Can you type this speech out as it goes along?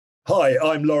Hi,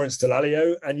 I'm Lawrence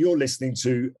Dallaglio, and you're listening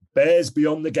to Bears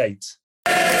Beyond the Gate.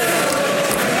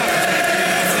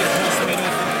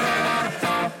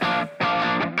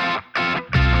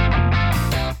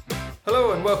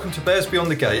 Hello and welcome to Bears Beyond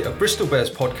the Gate, a Bristol Bears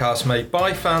podcast made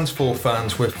by fans for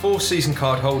fans. We're 4 season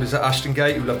card holders at Ashton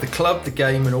Gate who love the club, the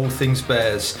game and all things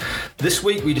Bears. This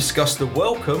week we discuss the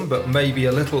welcome but maybe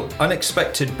a little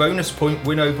unexpected bonus point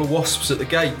win over Wasps at the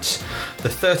Gate. The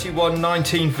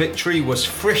 31-19 victory was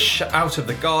fresh out of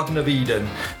the Garden of Eden,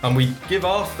 and we give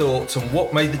our thoughts on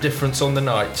what made the difference on the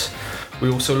night.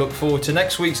 We also look forward to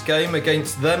next week's game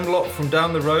against them lot from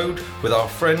down the road with our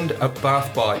friend at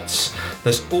Bath Bites.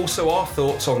 There's also our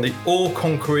thoughts on the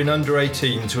all-conquering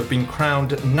under-18s who have been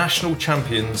crowned national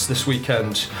champions this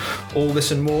weekend. All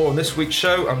this and more on this week's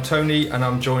show. I'm Tony and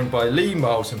I'm joined by Lee,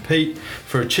 Miles and Pete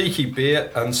for a cheeky beer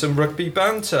and some rugby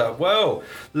banter. Well,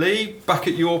 Lee, back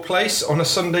at your place on a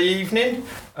Sunday evening.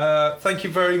 Thank you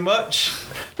very much.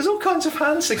 There's all kinds of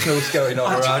hand signals going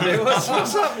on around here. What's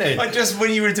happening?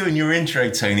 When you were doing your intro,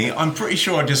 Tony, I'm pretty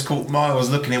sure I just caught Miles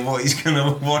looking at what he's going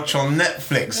to watch on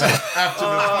Netflix after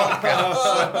the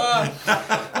podcast.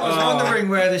 I was wondering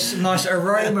where this nice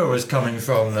aroma was coming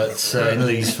from that's in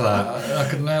Lee's flat. I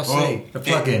can now see the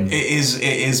plug-in. It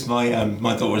is my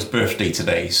daughter's birthday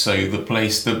today, so the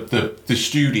place, the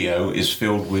studio is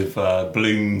filled with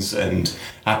balloons and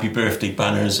happy birthday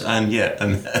banners and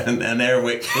an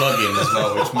Airwick plug-in as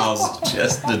well, which Miles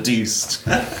just deduced.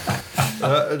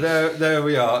 There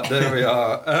we are.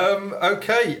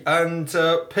 Okay, and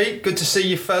Pete, good to see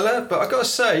you, fella. But I got to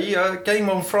say, game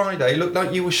on Friday looked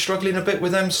like you were struggling a bit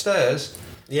with them stairs.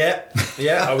 Yeah,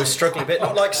 I was struggling a bit.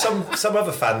 Not like some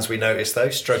other fans we noticed, though,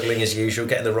 struggling as usual,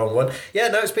 getting the wrong one. Yeah,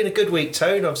 no, it's been a good week,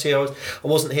 Tone. Obviously, I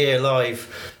wasn't here live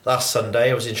last Sunday.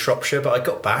 I was in Shropshire, but I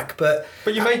got back. But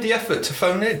you made the effort to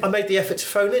phone in. I made the effort to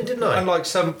phone in, didn't I? Unlike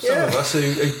some of us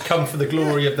who come for the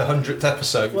glory of the 100th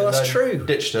episode. Well, that's true.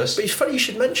 Ditched us. But it's funny you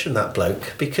should mention that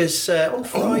bloke, because on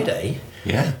Friday...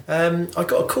 Yeah. I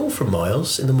got a call from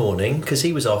Miles in the morning because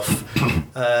he was off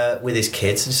with his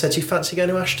kids and said, "Do you fancy going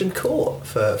to Ashton Court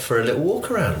for a little walk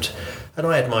around?" And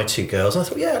I had my 2 girls and I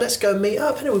thought, yeah, let's go and meet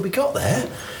up. Anyway, we got there.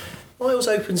 Miles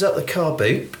opens up the car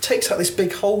boot, takes out this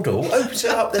big holdall, opens it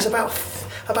up. There's about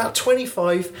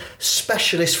 25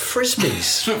 specialist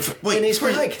frisbees in his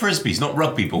bag. Frisbees, not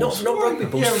rugby balls. Not rugby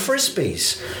balls,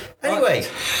 frisbees. Anyway,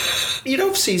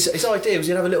 obviously his idea was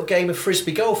he'd have a little game of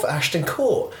frisbee golf at Ashton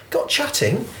Court. Got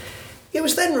chatting. It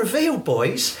was then revealed,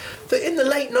 boys, that in the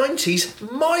late 90s,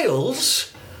 Miles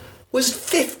was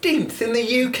 15th in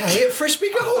the UK at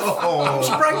frisbee golf. He was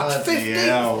ranked 15th.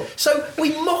 Hell. So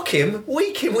we mock him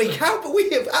week in, week out, but we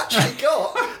have actually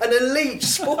got an elite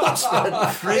sportsman.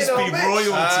 Frisbee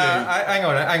royalty. Hang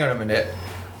on a minute.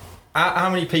 How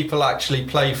many people actually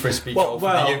play frisbee golf in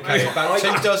the UK? About 2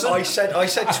 dozen. I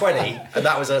said 20, and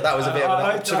that was a bit of an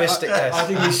optimistic guess. I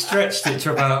think we stretched it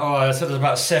to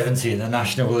about 70 in the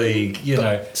National League.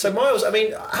 So Miles,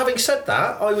 having said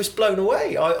that, I was blown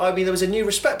away. I mean, there was a new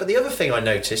respect. But the other thing I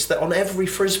noticed that on every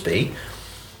frisbee,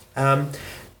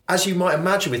 as you might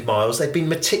imagine with Miles, they've been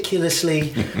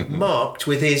meticulously marked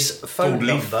with his phone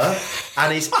number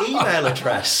and his email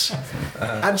address.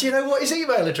 And do you know what his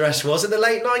email address was in the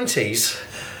late 90s?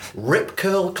 So I'm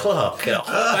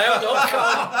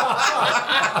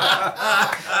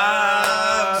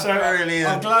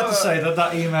glad to say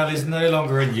that email is no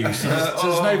longer in use. There's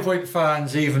no point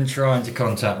fans even trying to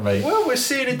contact me. Well, we're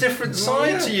seeing a different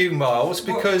side to you, Miles,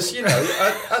 because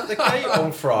at the gate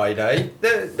on Friday,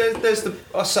 there's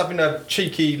us having a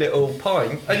cheeky little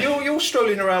pint, and you're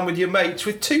strolling around with your mates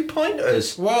with 2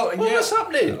 pinters. What's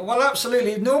happening? Well,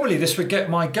 absolutely. Normally, this would get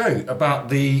my goat about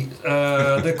the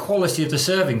quality of the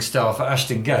serving staff at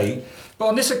Ashton Gate. But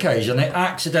on this occasion, they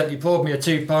accidentally poured me a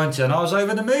 2-pinter and I was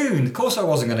over the moon. Of course I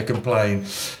wasn't going to complain.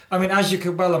 I mean, as you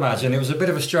could well imagine, it was a bit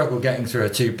of a struggle getting through a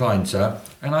 2-pinter.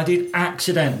 And I did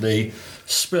accidentally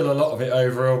spill a lot of it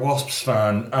over a Wasps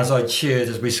fan as I cheered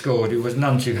as we scored. It was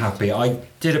none too happy. I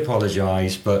did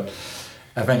apologise, but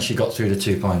eventually got through the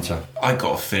 2-pinter. I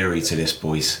got a theory to this,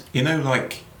 boys.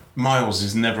 Miles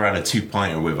has never had a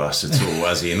 2-pinter with us at all,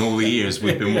 has he? In all the years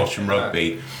we've been watching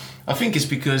rugby. I think it's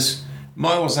because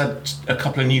Miles had a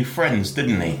couple of new friends,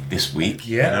 didn't he, this week?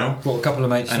 Yeah, brought a couple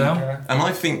of mates down. And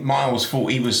I think Miles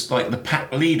thought he was like the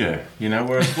pack leader,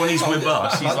 whereas when he's with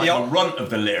us, he's like the runt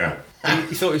of the litter.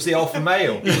 He thought he was the alpha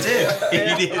male. He did. He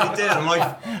did.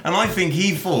 And I think he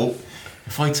thought,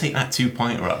 if I take that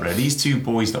 2-pinter up there, these 2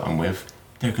 boys that I'm with,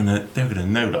 they're gonna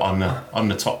know that I'm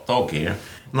the top dog here.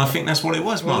 And I think that's what it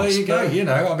was, Miles. Well, there you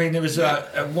go. There was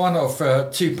one of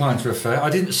 2 pints affair. I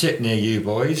didn't sit near you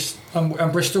boys,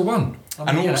 and Bristol won.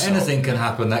 I mean, also, anything can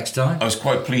happen next time. I was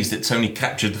quite pleased that Tony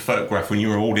captured the photograph when you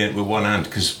were holding it with one hand,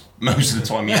 because most of the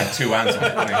time he had two hands on it,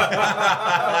 didn't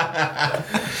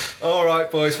he? All right,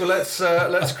 boys. Well,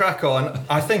 let's crack on.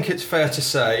 I think it's fair to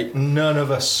say none of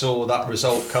us saw that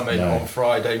result coming on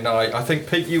Friday night. I think,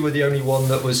 Pete, you were the only one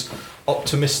that was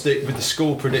optimistic with the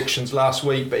score predictions last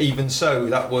week, but even so,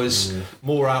 that was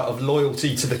more out of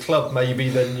loyalty to the club maybe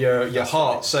than your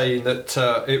heart saying that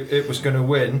it was going to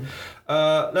win.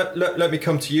 Let me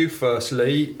come to you first,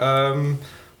 Lee.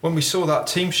 When we saw that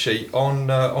team sheet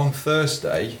on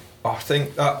Thursday, I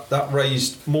think that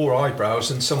raised more eyebrows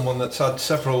than someone that's had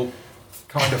several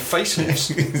kind of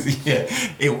facelifts. Yeah,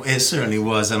 it certainly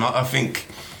was, and I think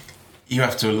you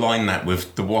have to align that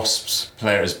with the Wasps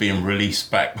players being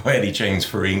released back by Eddie James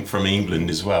from England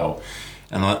as well.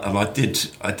 And I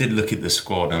did look at the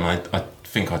squad, and I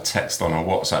think I texted on our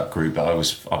WhatsApp group that I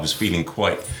was feeling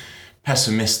quite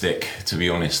pessimistic, to be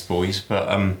honest, boys.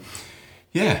 But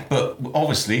but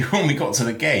obviously when we got to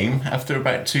the game, after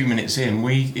about 2 minutes in,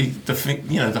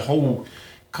 the whole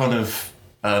kind of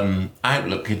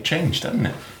outlook had changed, hadn't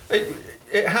it?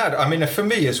 It had. I mean, for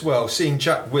me as well, seeing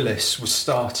Jack Willis was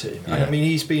starting. Yeah. I mean,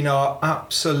 he's been our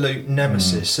absolute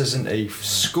nemesis, hasn't he?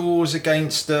 Scores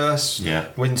against us,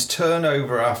 wins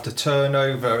turnover after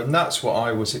turnover, and that's what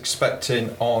I was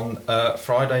expecting on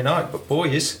Friday night. But boy,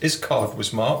 his card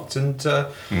was marked and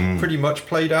pretty much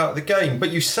played out of the game.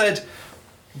 But you said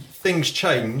things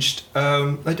changed.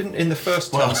 They didn't in the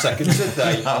first 10 seconds, did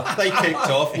they? They kicked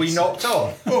off, we knocked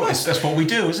on. Well, that's what we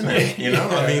do, isn't it? You know,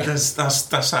 I mean,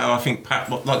 that's how I think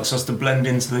Pat likes us to blend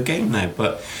into the game now.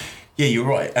 But yeah, you're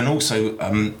right. And also,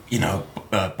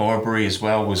 Barbary as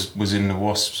well was in the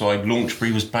Wasp side.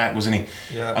 Launchbury was back, wasn't he?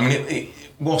 Yeah. I mean,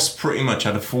 Wasp pretty much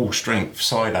had a full strength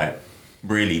side out.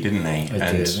 Really, didn't they?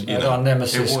 It did. Our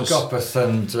nemesis, Gopeth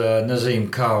and Nazim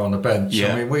Carr on the bench.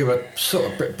 Yeah. I mean, we were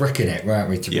sort of bricking it, weren't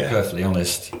we, to be perfectly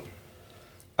honest.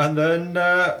 And then,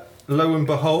 lo and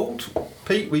behold,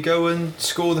 Pete, we go and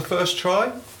score the first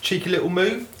try. Cheeky little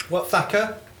move.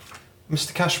 Thacker,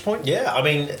 Mr. Cashpoint. Yeah, I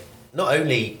mean, not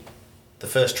only the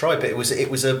first try, but it was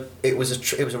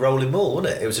a rolling ball,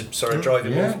 wasn't it? It was a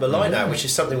driving ball from the line out, which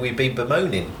is something we've been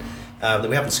bemoaning. That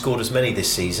we haven't scored as many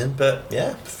this season, but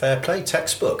yeah, fair play,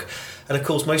 textbook. And of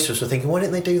course, most of us were thinking, why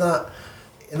didn't they do that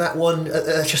in that one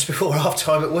just before half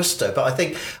time at Worcester? But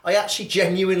I actually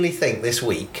genuinely think this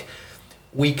week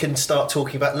we can start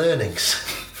talking about learnings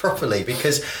properly,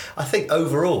 because I think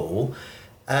overall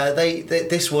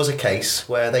this was a case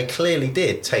where they clearly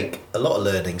did take a lot of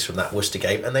learnings from that Worcester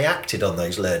game, and they acted on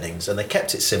those learnings, and they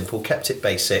kept it simple, kept it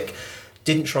basic,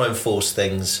 didn't try and force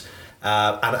things,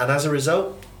 and as a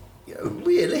result,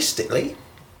 realistically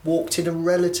walked in a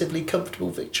relatively comfortable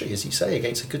victory, as you say,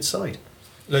 against a good side.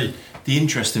 Lee. The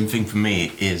interesting thing for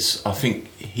me is I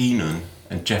think Heenan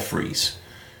and Jeffries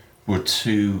were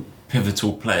two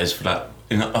pivotal players for that,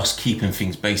 in us keeping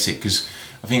things basic, because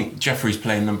I think Jeffries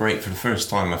playing number 8 for the first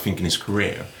time, I think, in his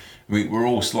career. We were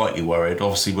all slightly worried,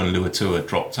 obviously, when Luatua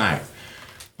dropped out.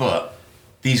 But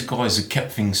these guys had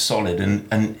kept things solid,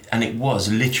 and it was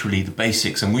literally the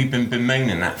basics, and we've been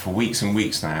bemoaning that for weeks and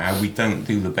weeks now, how we don't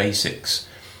do the basics.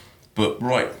 But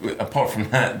apart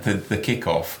from that, the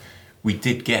kick-off, we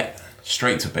did get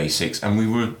straight to basics, and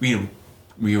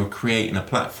we were creating a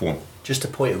platform. Just a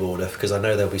point of order, because I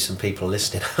know there'll be some people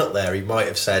listening out there who might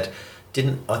have said,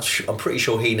 I'm pretty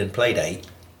sure Heenan played 8.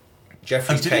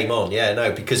 Jeffries came on,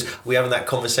 because we were having that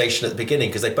conversation at the beginning,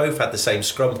 because they both had the same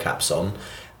scrum caps on.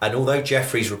 And although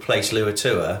Jeffries replaced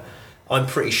Luatua, I'm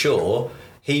pretty sure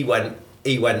he went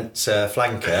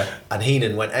flanker and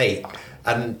Heenan went 8.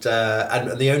 And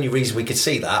the only reason we could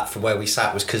see that from where we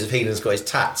sat was because Heenan's got his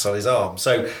tats on his arm.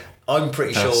 So I'm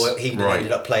pretty sure he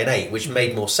ended up playing 8, which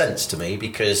made more sense to me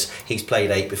because he's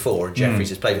played 8 before and Jeffries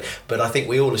has played it. But I think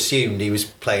we all assumed he was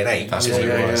playing 8. That's what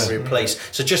it was. Replaced.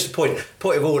 So just a point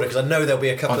of order, because I know there'll be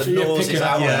a couple of noises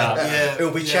out there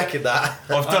who'll be checking that.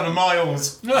 I've done a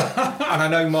miles. And I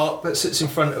know Mark that sits in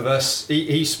front of us,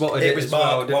 he spotted it as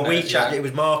Mark. well. It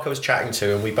was Mark I was chatting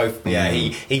to, and we both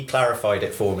he clarified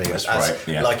it for me. That's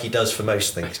right, like he does for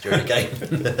most things during a game.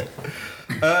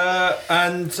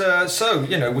 So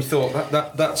we thought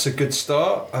that's a good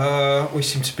start. We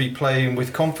seem to be playing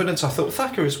with confidence. I thought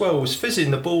Thacker as well was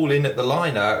fizzing the ball in at the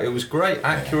line out. It was great,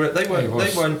 accurate. They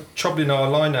weren't troubling our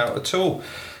line out at all.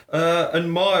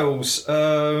 And Miles,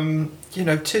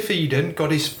 Tiff Eden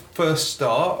got his first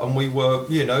start, and we were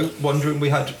wondering. We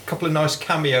had a couple of nice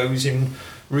cameos in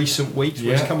recent weeks,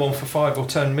 which come on for 5 or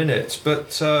 10 minutes,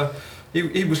 but.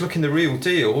 He was looking the real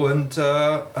deal, and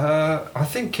I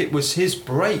think it was his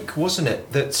break, wasn't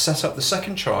it, that set up the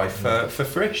second try for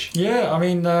Frisch? Yeah, I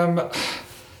mean,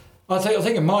 I I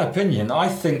think, in my opinion, I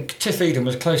think Tiff Eden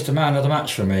was close to man of the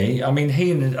match for me. I mean,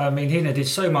 Heenan did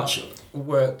so much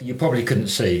work that you probably couldn't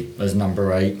see as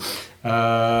number 8.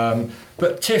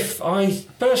 But Tiff, I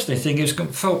personally think he was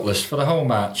faultless for the whole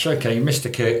match. Okay, he missed a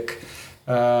kick.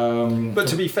 But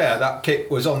to be fair, that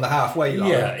kick was on the halfway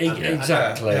line. Yeah,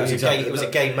 exactly. It was a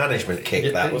game management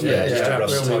kick, that wasn't it? Just to rub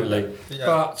absolutely. Yeah.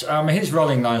 But his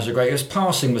rolling lines were great. His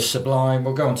passing was sublime.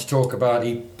 We'll go on to talk about.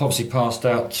 He obviously passed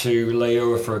out to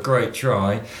Leua for a great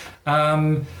try.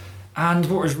 And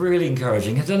what was really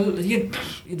encouraging is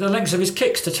the lengths of his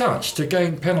kicks to touch to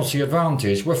gain penalty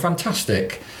advantage were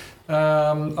fantastic. I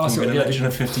thought a mention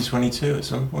of 50-22 at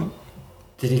some point.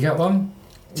 Did he get one?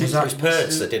 It was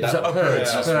Purds that did that.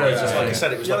 Purds? Like I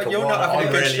said, it was like you're not having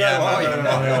a good show, are you?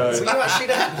 You actually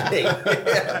don't me.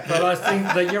 But I think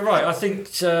that you're right. I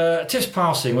think Tiff's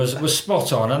passing was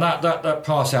spot on, and that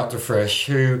pass out to Frisch,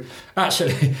 who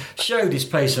actually showed his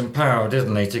pace and power,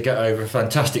 didn't he, to get over a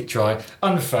fantastic try,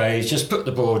 unfazed, just put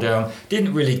the ball down,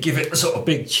 didn't really give it a sort of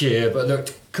big cheer, but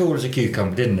looked cool as a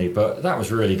cucumber, didn't he? But that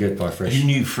was really good by Frisch. You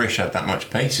knew Frisch had that much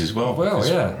pace as well. Well,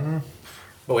 yeah.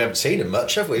 Well, we haven't seen him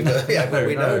much, have we? But yeah,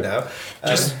 we know now.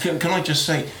 Can I just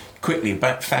say quickly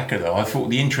about Thacker though? I thought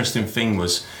the interesting thing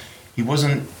was he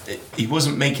wasn't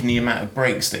making the amount of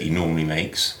breaks that he normally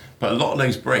makes, but a lot of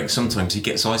those breaks sometimes he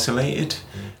gets isolated,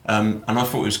 and I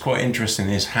thought it was quite interesting.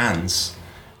 His hands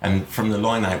and from the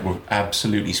line out were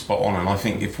absolutely spot on, and I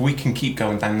think if we can keep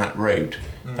going down that road,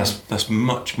 that's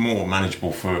much more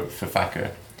manageable for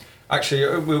Thacker.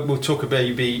 Actually, we'll talk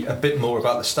maybe a bit more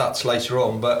about the stats later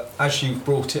on, but as you've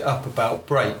brought it up about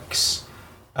breaks,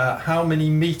 how many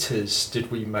metres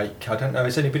did we make? I don't know.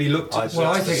 Has anybody looked at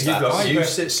Well, I think you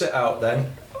sit out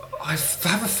then. I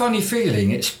have a funny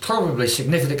feeling it's probably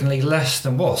significantly less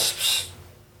than Wasps.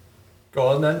 Go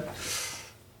on then.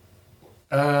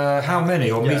 How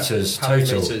many metres how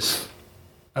total? Many metres?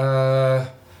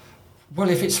 Well,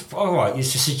 if it's all right, you're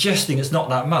suggesting it's not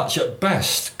that much. At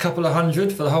best, a couple of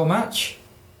hundred for the whole match.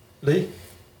 Lee?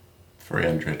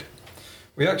 300.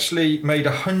 We actually made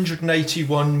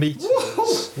 181 metres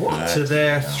to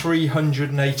their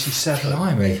 387.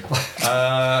 Blimey.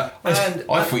 And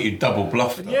I thought you'd double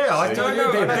bluff that. Yeah, I don't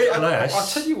know. A bit less. I'll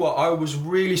tell you what, I was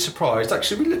really surprised.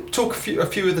 Actually, we'll talk a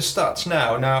few of the stats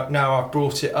now I've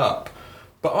brought it up.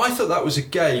 But I thought that was a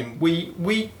game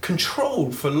we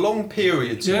controlled for long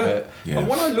periods of it. Yeah. And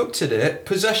when I looked at it,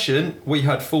 possession, we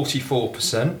had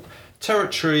 44%,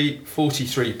 territory,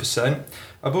 43%.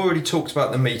 I've already talked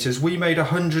about the metres. We made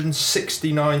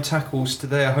 169 tackles to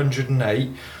their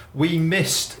 108. We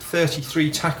missed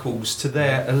 33 tackles to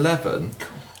their 11.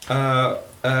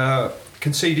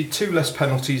 Conceded 2 less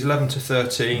penalties, 11 to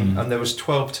 13, and there was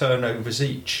 12 turnovers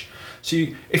each. So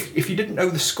if you didn't know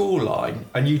the scoreline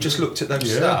and you just looked at those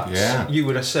stats, you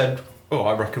would have said, "Oh,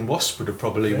 I reckon Wasps would have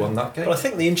probably won that game." Well, I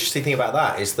think the interesting thing about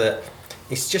that is that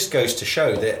it just goes to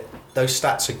show that those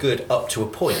stats are good up to a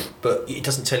point, but it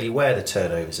doesn't tell you where the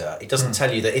turnovers are. It doesn't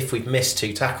tell you that if we've missed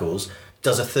 2 tackles,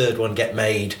 does a third one get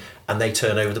made and they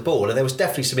turn over the ball? And there was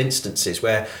definitely some instances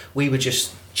where we were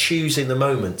just choosing the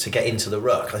moment to get into the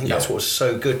ruck. I think that's what was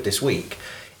so good this week.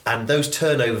 And those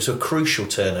turnovers were crucial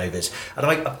turnovers. And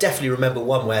I definitely remember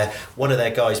one where one of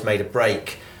their guys made a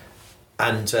break,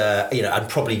 and and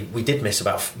probably we did miss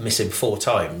him 4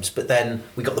 times, but then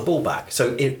we got the ball back.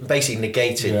 So it basically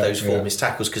negated those 4 missed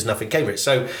tackles because nothing came of it.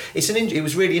 So it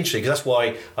was really interesting, because that's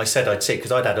why I said I'd see it,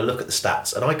 because I'd had a look at the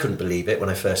stats and I couldn't believe it when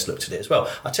I first looked at it as well.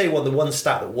 I'll tell you what, the one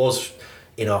stat that was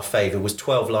in our favour was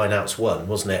 12 line-outs won,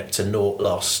 wasn't it, to 0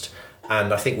 lost,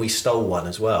 and I think we stole one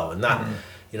as well, and that.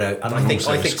 And I think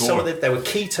some of there were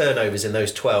key turnovers in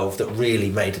those 12 that really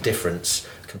made a difference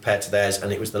compared to theirs,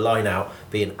 and it was the line out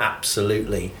being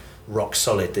absolutely rock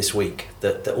solid this week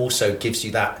that also gives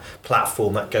you that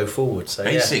platform that go forward. So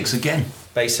Basics again.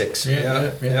 Basics.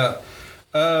 Yeah.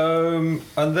 And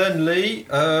then Lee,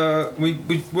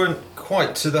 we weren't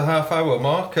quite to the half-hour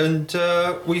mark, and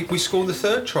we scored the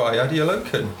 3rd try,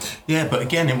 Adeoloken. Yeah, but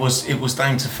again, it was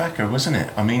down to Thacker, wasn't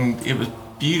it? I mean, it was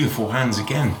beautiful hands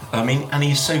again. I mean, and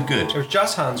he's so good. It was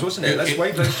jazz hands, wasn't it? Let's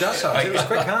wave those jazz hands. It was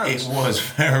quick hands. It was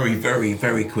very, very,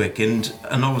 very quick, and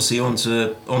obviously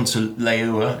onto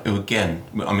Leua, who again,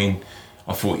 I mean,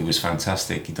 I thought he was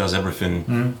fantastic. He does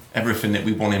everything that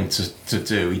we want him to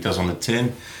do. He does on the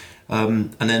tin,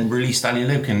 and then released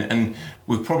Adeoloken, and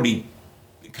we'll probably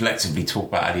collectively talk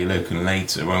about Adeoloken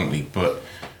later, won't we? But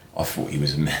I thought he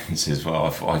was immense as well.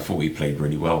 I thought he played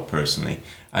really well personally.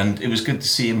 And it was good to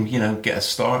see him, get a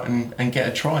start and get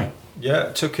a try.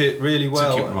 Yeah, took it really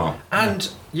well. Took it well. And,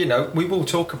 we will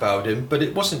talk about him, but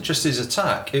it wasn't just his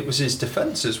attack, it was his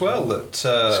defence as well that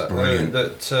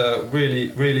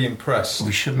really, really impressed.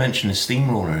 We should mention the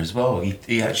steamroller as well.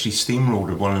 He actually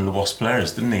steamrolled one of the Wasps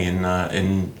players, didn't he, in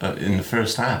the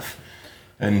first half?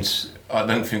 And I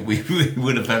don't think we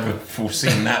would have ever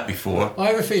foreseen that before. I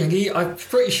have a feeling I'm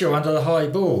pretty sure under the high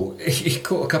ball he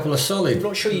caught a couple of solid. I'm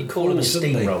not sure you'd call him a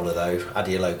steamroller though,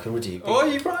 Adeoloken, would you? Oh,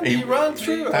 he ran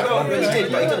through it. He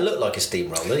did, but he doesn't look like a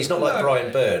steamroller. He's not like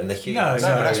Brian Byrne, the huge. No,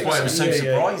 that's why it was so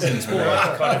surprising to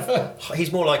me.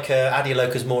 He's more like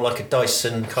Adeoloken's more like a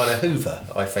Dyson kind of Hoover.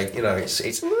 I think it's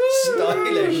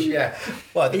stylish. Yeah.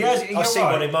 Well, I've seen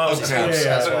one in Miles'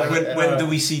 house. When do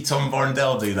we see Tom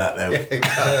Varndell do that though?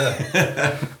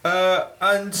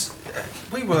 And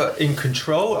we were in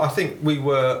control. I think we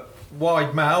were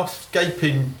wide mouth,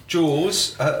 gaping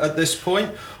jaws at this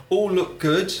point. All looked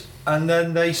good, and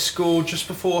then they scored just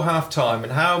before half time.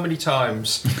 And how many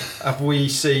times have we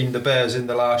seen the Bears in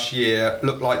the last year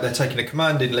look like they're taking a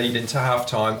commanding lead into half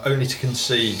time only to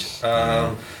concede?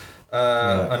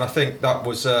 And I think that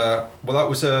was a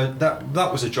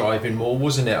driving maul,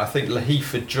 wasn't it? I think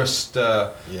Lahiff had just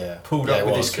pulled up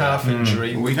with his calf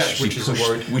injury, which is a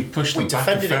worry. We pushed them back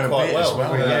defended it quite well.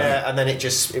 Well. Yeah, and then it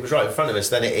was right in front of us.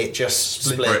 Then it just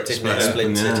split, didn't it?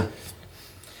 Splintered. Yeah.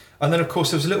 And then, of course,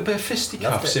 there was a little bit of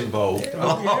fisticuffs involved.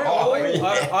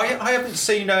 I haven't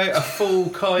seen a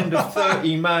full kind of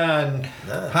 30-man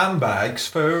handbags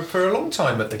for a long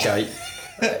time at the gate.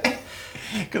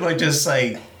 Can I just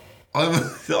say, I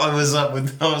was out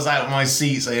of my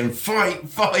seat saying fight,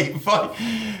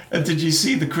 and did you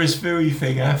see the Chris Fury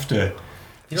thing after?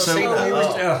 You not seen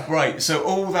that? Right, so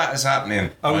all that is happening.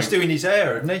 I was doing his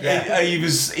hair, hadn't he? Yeah,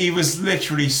 he was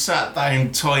literally sat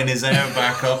down tying his hair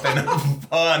back up in a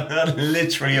bun,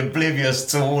 literally oblivious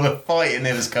to all the fighting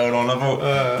that was going on. I thought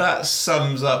that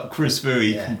sums up Chris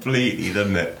Fury completely,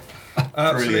 doesn't it?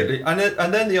 Absolutely.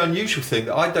 And then the unusual thing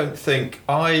that I don't think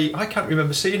I can't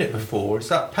remember seeing it before is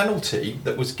that penalty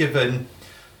that was given.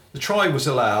 The try was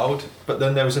allowed, but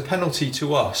then there was a penalty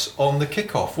to us on the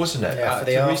kickoff, wasn't it? Yeah, for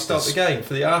the to afters. restart the game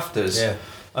for the afters. Yeah.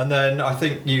 And then I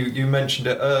think you mentioned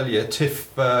it earlier,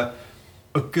 Tiff, a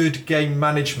good game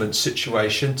management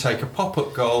situation, take a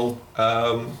pop-up goal,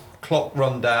 clock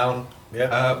run down,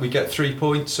 we get 3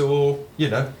 points or,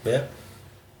 Yeah.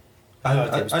 And, I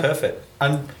think it was perfect.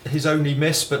 And his only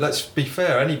miss, but let's be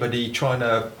fair, anybody trying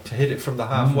to hit it from the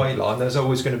halfway line, there's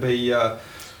always going to be...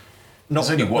 There's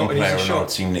only one player on our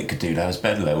team that could do that. It's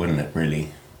Bedlow, isn't it, really?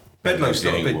 Bedlow's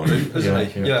got a big boot,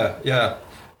 hasn't he? Yeah.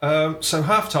 So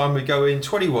half-time we go in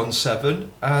 21-7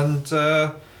 and,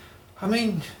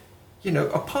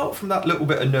 apart from that little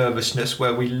bit of nervousness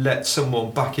where we let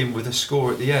someone back in with a score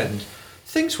at the end,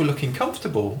 things were looking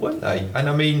comfortable, weren't they?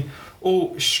 And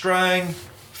all Strang,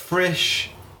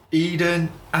 Frisch,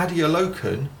 Eden,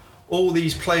 Adeoloken, all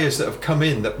these players that have come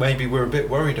in that maybe we're a bit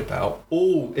worried about,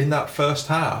 all in that first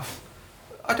half,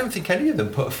 I don't think any of them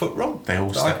put a foot wrong. They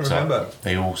all stepped up.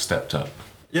 They all stepped up.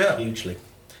 Yeah. Hugely.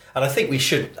 And I think we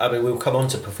should, we'll come on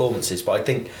to performances, but I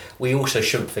think we also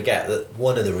shouldn't forget that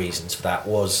one of the reasons for that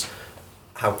was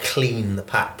how clean the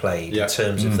pack played in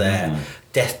terms of their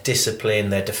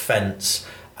discipline, their defence,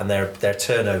 and their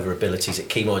turnover abilities at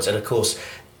key moments. And of course,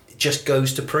 it just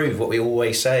goes to prove what we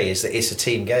always say is that it's a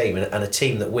team game, and a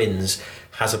team that wins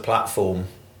has a platform.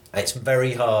 It's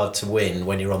very hard to win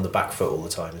when you're on the back foot all the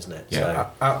time, isn't it? Yeah,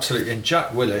 absolutely. And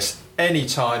Jack Willis, any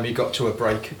time he got to a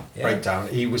breakdown,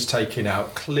 he was taken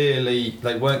out. Clearly,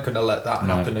 they weren't going to let that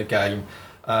happen again.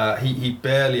 He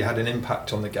barely had an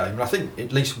impact on the game. And I think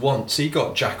at least once he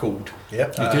got jackled.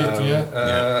 Yep, he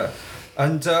did,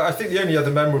 And I think the only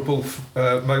other memorable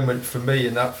moment for me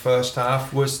in that first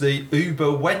half was the Uber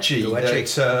wedgie that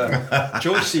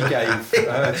Joycey gave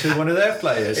to one of their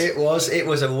players. It was a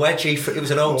wedgie. It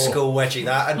was an old school wedgie,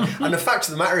 that. And the fact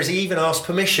of the matter is, he even asked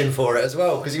permission for it as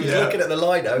well, because he was looking at the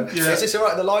lino. Is this all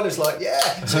right? And the liner's like,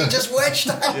 yeah. So he just wedged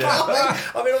that.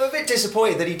 I'm a bit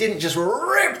disappointed that he didn't just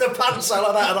rip the pants out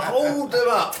like that and hold them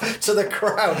up to the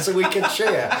crowd so we could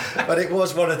cheer. But it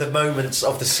was one of the moments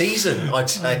of the season, I'd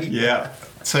say. Yeah.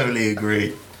 Totally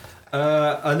agree.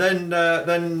 And then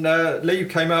Liu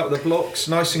came out of the blocks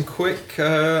nice and quick.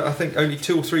 I think only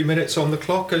 2 or 3 minutes on the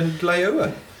clock, and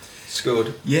Leoa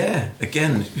scored. Yeah,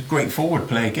 again, great forward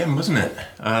play again, wasn't it?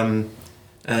 On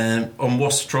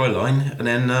Wasps' try line, and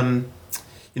then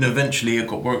eventually it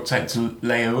got worked out to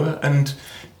Leoa, and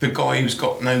the guy who's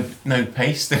got no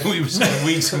pace that we were saying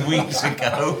weeks and weeks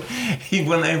ago, he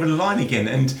went over the line again,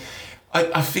 and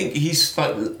I think he's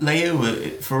like Leo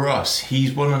for us.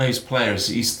 He's one of those players.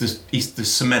 He's the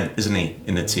cement, isn't he,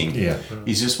 in the team? Yeah.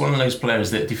 He's just one of those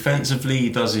players that defensively he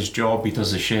does his job, he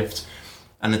does a shift,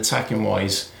 and attacking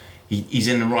wise, he's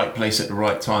in the right place at the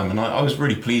right time. And I was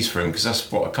really pleased for him because that's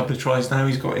what a couple of tries now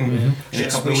he's got in a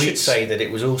couple of weeks. We should say that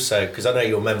it was also, because I know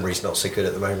your memory's not so good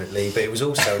at the moment, Lee, but it was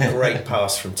also a great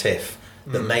pass from Tiff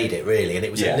that made it, really. And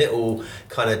it was a little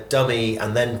kind of dummy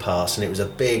and then pass, and it was a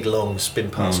big long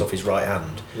spin pass off his right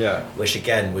hand. Yeah. Which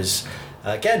again was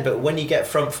but when you get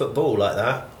front foot ball like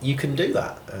that, you can do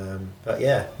that. But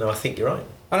yeah, no, I think you're right.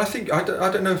 And I think I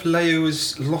don't know if Leo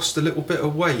has lost a little bit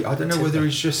of weight. I don't know whether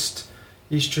he's just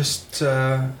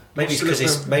maybe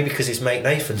because his mate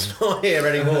Nathan's not here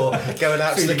anymore, going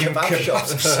out to the kebab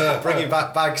shops, bringing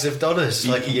back bags of dollars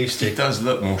like he used to. He does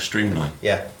look more streamlined.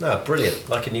 Yeah, no, brilliant,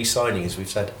 like a new signing, as we've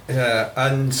said. Yeah,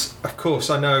 and of course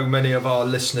I know many of our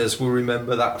listeners will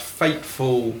remember that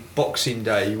fateful Boxing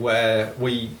Day where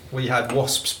we had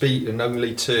Wasps beaten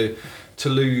only to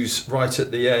lose right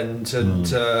at the end,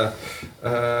 and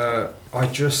I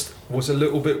just was a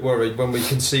little bit worried when we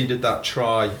conceded that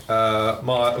try.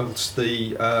 Miles,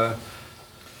 pulling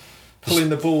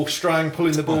the ball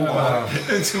back.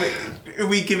 Are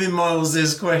we giving Miles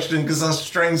this question because that's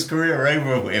Strang's career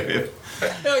over with?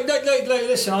 No,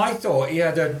 listen, I thought he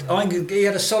had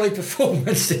a solid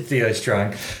performance, did Theo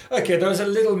Strang. Okay, there was a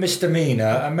little misdemeanour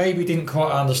and maybe didn't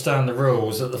quite understand the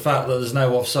rules at the fact that there's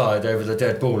no offside over the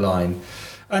dead ball line.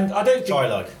 And I don't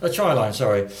think... A try line,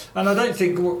 sorry. And I don't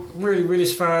think, really,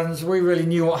 as fans, we really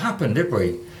knew what happened, did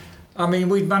we? I mean,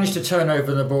 we'd managed to turn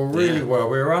over the ball really well.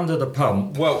 We were under the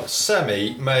pump. Well,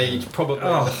 Semi made probably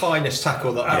the finest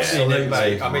tackle that I've seen him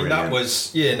make. I mean, that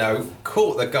was,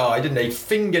 caught the guy, didn't he?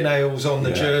 Fingernails on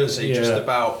the jersey, just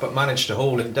about, but managed to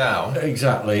haul him down.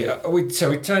 Exactly. So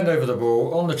we turned over the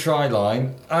ball on the try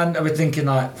line, and we're thinking,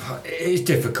 like, it's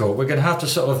difficult. We're going to have to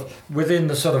sort of, within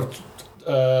the sort of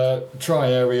try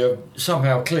area,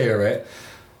 somehow clear it.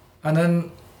 And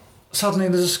then suddenly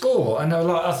there's a score, and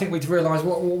I think we'd realised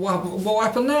what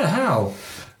happened there, how?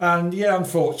 And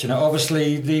unfortunate.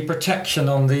 Obviously, the protection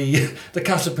on the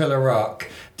Caterpillar ruck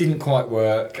didn't quite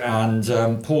work, and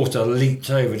Porter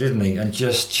leaped over, didn't he, and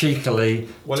just cheekily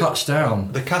touched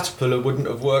down. The Caterpillar wouldn't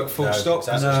have worked full stop.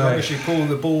 Exactly. As long as you pull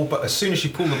the ball, but as soon as you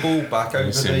pull the ball back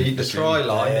over the try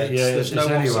line, there's no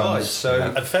offside.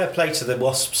 So, and fair play to the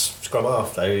Wasps scrum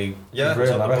half though. Who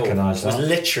really recognised that. Was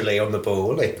literally on the ball,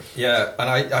 wasn't he? Yeah, and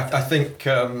I think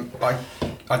I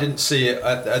didn't see it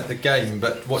at the game,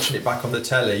 but watching it back on the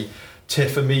telly,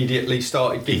 Tiff immediately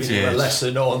started giving him a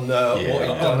lesson on what he'd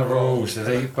done on the rules,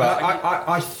 did he? But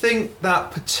I think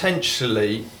that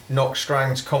potentially knocked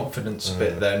Strang's confidence a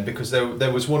bit then, because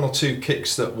there was one or two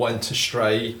kicks that went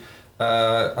astray,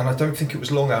 and I don't think it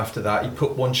was long after that he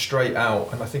put one straight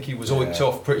out, and I think he was oiked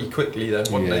off pretty quickly then,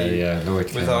 wasn't he? Yeah,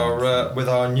 Lloyd with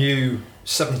our new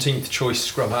 17th choice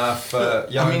scrum half,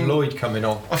 Lloyd coming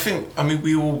on.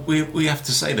 We have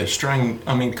to say though, Strang,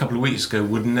 a couple of weeks ago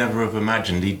would never have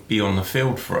imagined he'd be on the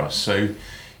field for us. So,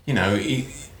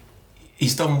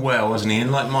 he's done well, hasn't he?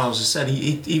 And like Miles has said,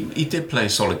 he did play a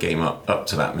solid game up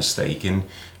to that mistake, and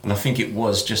I think it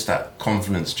was just that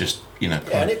confidence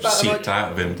seeped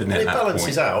out of him, didn't it? It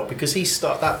balances out because he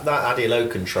started that Adi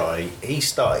Loken try.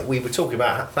 We were talking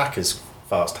about Thacker's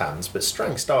fast hands, but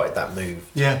Strang started that move.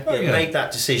 Made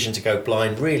that decision to go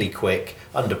blind really quick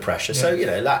under pressure. So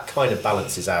that kind of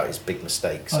balances out his big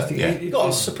mistakes. So you got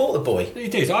to support the boy. He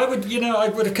did. I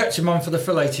would have kept him on for the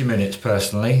full 80 minutes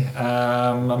personally.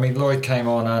 Lloyd came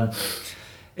on and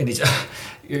in his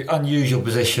unusual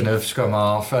position of scrum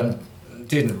half and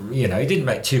he didn't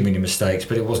make too many mistakes,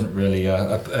 but it wasn't really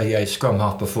a scrum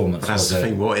half performance. That's the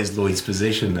thing. What is Lloyd's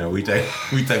position though? We don't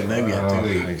know yet, do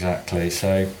we? Exactly.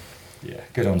 So. Yeah,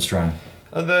 good on Strang.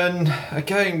 And then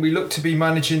again, we look to be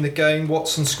managing the game.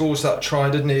 Watson scores that try,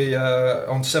 didn't he?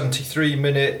 On 73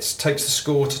 minutes, takes the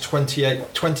score to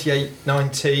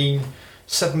 28-19.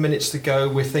 7 minutes to go.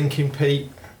 We're thinking, Pete,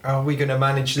 are we going to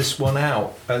manage this one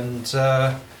out? And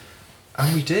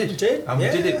we did. We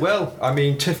did it well. I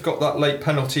mean, Tiff got that late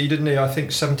penalty, didn't he? I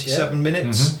think 77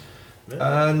 minutes.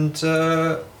 Mm-hmm.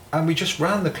 Yeah. And we just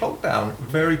ran the clock down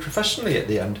very professionally at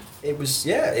the end. It was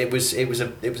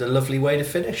a lovely way to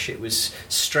finish. It was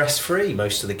stress free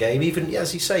most of the game. Even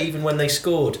as you say, even when they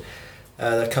scored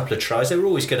a couple of tries, they were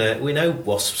always going to. We know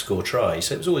Wasps score tries,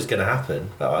 so it was always going to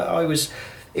happen. But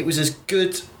it was as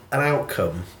good an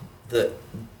outcome that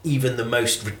even the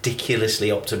most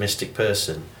ridiculously optimistic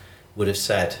person would have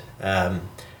said. I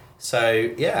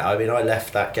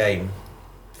left that game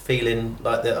feeling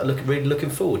like they're really looking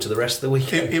forward to the rest of the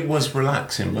weekend. It was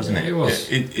relaxing, wasn't it? It was.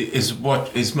 It is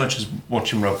what, as much as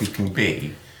watching rugby can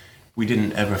be, we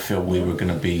didn't ever feel we were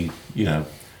going to be,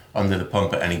 under the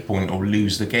pump at any point or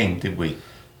lose the game, did we?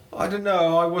 I don't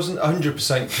know. I wasn't 100%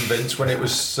 convinced when it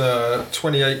was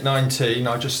 28-19.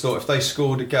 I just thought if they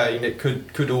scored again, it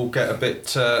could all get a bit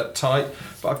tight.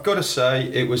 But I've got to say,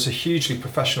 it was a hugely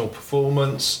professional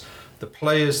performance. The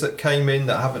players that came in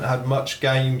that haven't had much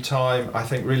game time, I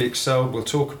think, really excelled. We'll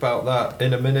talk about that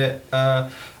in a minute.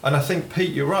 And I think,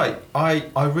 Pete, you're right. I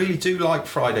really do like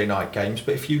Friday night games,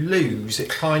 but if you lose, it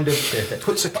kind of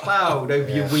puts a cloud over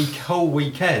your whole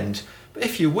weekend. But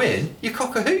if you win, you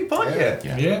cock a hoop, aren't you?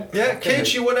 Yeah,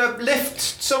 kids, you want to lift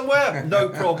somewhere? No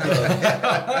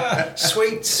problem.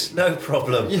 Sweets, no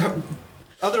problem.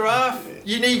 Other half,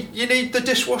 you need the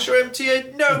dishwasher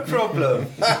emptying? No problem.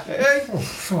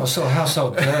 What sort of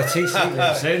household dirties he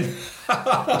lives in?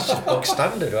 That's just bog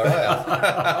standard, all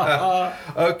right.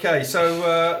 Okay,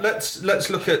 so let's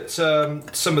look at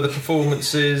some of the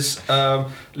performances.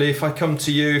 Lee, if I come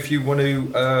to you, if you want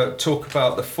to talk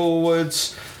about the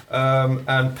forwards.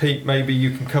 And Pete, maybe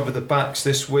you can cover the backs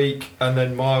this week, and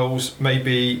then Miles,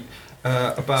 maybe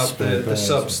about the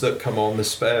subs that come on, the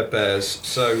spare bears.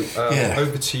 So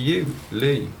over to you,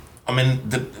 Lee. I mean,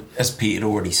 as Pete had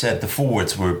already said, the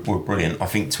forwards were brilliant. I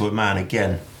think to a man,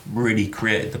 again, really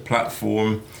created the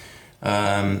platform.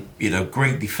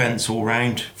 Great defence all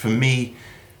round. For me,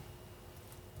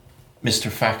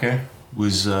 Mr. Thacker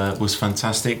was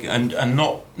fantastic, and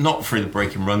not through the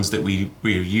breaking runs that we're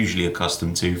usually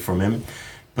accustomed to from him,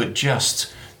 but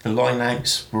just the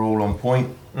line-outs were all on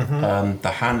point.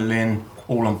 The handling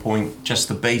all on point, just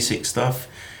the basic stuff.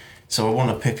 So I want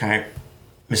to pick out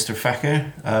Mr.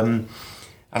 Thacker, and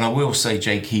I will say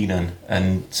Jake Heenan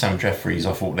and Sam Jeffries,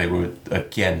 I thought they were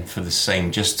again for the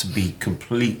same, just to be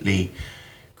completely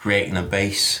creating a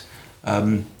base.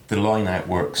 The line-out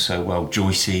worked so well.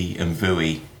 Joycey and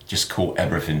Vui just caught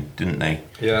everything, didn't they?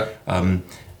 Yeah. And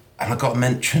I got to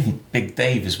mention Big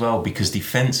Dave as well, because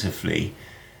defensively,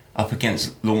 up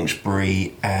against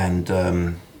Launchbury and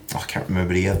I can't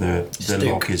remember the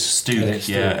lock is Stooke.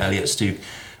 Elliot Stooke.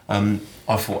 I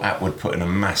thought Atwood put in a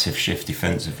massive shift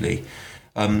defensively.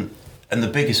 And the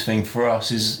biggest thing for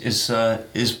us is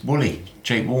Wooly,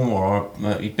 Jake Walmore,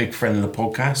 our big friend of the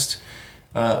podcast,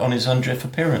 on his 100th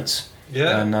appearance.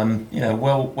 Yeah. And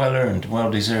well earned, well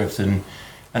deserved,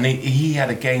 and he had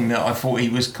a game that I thought he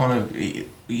was kind of,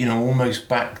 almost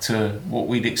back to what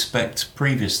we'd expect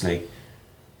previously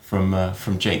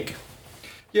from Jake.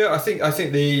 Yeah, I think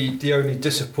the only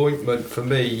disappointment for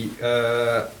me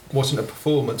wasn't a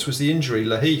performance, was the injury.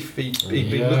 Lahif, he'd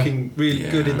been looking really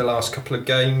good in the last couple of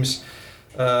games.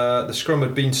 The scrum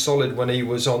had been solid when he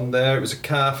was on there. It was a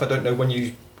calf. I don't know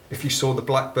if you saw the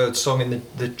Blackbird song in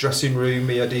the dressing room.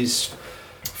 He had his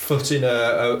foot in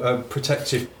a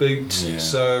protective boot,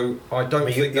 so I don't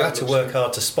think you had to work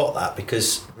hard to spot that,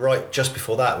 because right just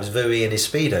before that was Vui in his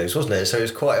Speedos, wasn't it? So it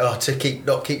was quite hard to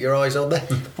not keep your eyes on them.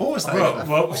 What was that?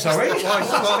 Well, sorry? Why's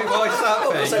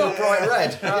that? They were bright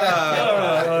red.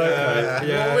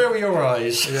 Where were your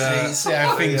eyes? See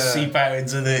how things seep out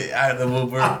out of the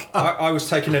woodwork. I was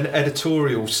taking an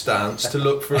editorial stance to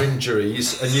look for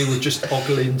injuries, and you were just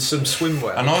ogling some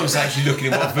swimwear. And I was actually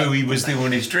looking at what Vui was doing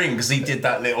with his drink, because he did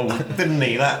that little, didn't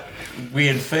he? That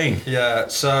weird thing. Yeah,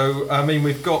 so I mean,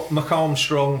 we've got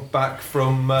McArmstrong back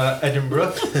from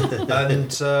Edinburgh,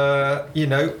 and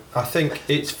I think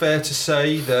it's fair to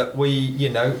say that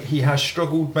he has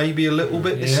struggled maybe a little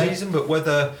bit this season, but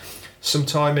whether some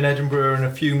time in Edinburgh and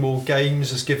a few more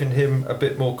games has given him a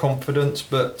bit more confidence,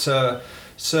 but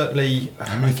certainly.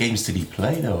 How many games did he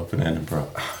play though up in Edinburgh?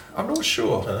 I'm not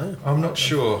sure. I'm not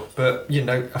sure, but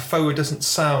a forward doesn't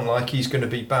sound like he's going to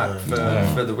be back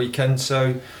for the weekend,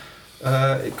 so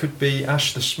it could be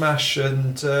Ash the Smash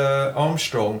and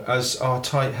Armstrong as our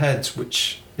tight heads,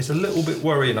 which is a little bit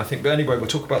worrying, I think. But anyway, we'll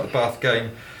talk about the Bath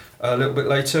game a little bit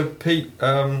later. Pete,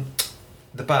 the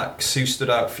backs, who stood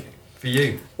out for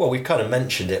you? Well, we've kind of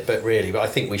mentioned it, but I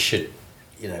think we should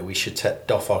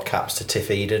doff our caps to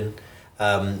Tiff Eden.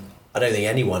 I don't think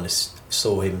anyone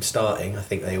saw him starting. I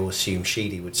think they all assumed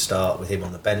Sheedy would start with him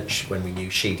on the bench when we knew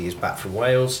Sheedy is back from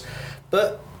Wales.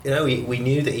 But we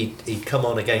knew that he'd come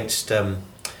on against London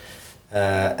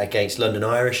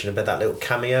Irish and about that little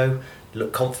cameo,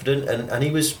 looked confident, and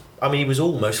he was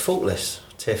almost faultless.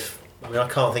 Tiff. I mean, I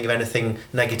can't think of anything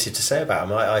negative to say about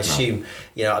him. I assume,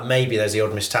 maybe there's the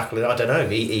odd missed tackle. I don't know.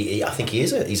 I think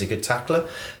he's a good tackler,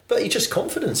 but he just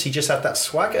confidence. He just had that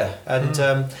swagger, and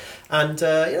I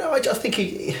think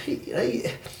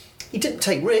he didn't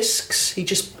take risks. He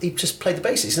just played the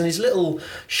basics, and his little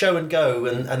show and go,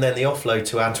 and then the offload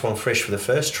to Antoine Frisch for the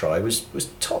first try was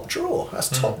top draw. That's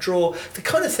top draw. The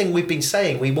kind of thing we've been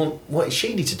saying we want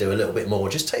Sheedy to do a little bit more.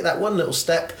 Just take that one little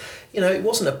step. It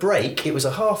wasn't a break, it was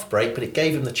a half break, but it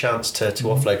gave him the chance to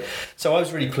offload. So I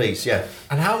was really pleased, yeah.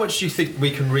 And how much do you think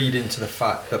we can read into the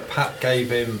fact that Pat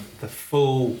gave him the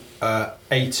full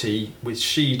 80 with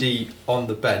Sheedy on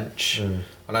the bench? And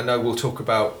I know we'll talk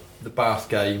about the Bath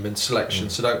game and selection,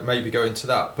 so don't maybe go into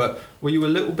that. But were you a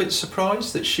little bit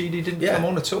surprised that Sheedy didn't come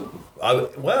on at all?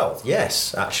 Well,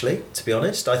 yes, actually, to be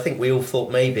honest. I think we all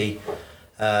thought maybe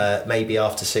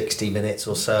after 60 minutes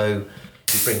or so,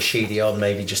 we bring Sheedy on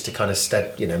maybe just to kind of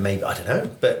maybe, I don't know,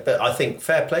 but I think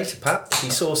fair play to Pat. He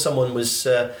saw someone was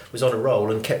on a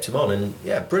roll and kept him on, and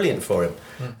brilliant for him.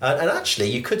 And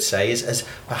actually, you could say has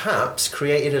perhaps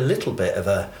created a little bit of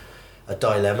a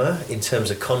dilemma in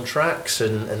terms of contracts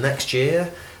and next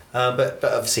year, but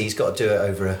obviously he's got to do it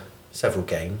over several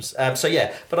games.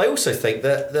 But I also think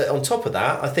that on top of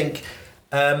that, I think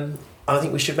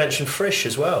we should mention Frisch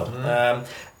as well.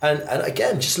 And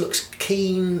again, just looks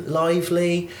keen,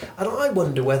 lively. And I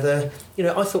wonder whether,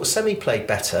 I thought Semi played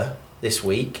better this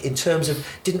week in terms of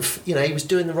he was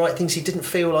doing the right things. He didn't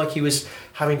feel like he was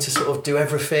having to sort of do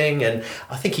everything. And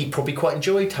I think he probably quite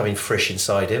enjoyed having Frisch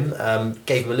inside him.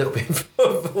 Gave him a little bit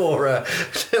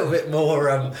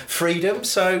more freedom.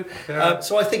 So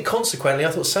I think consequently, I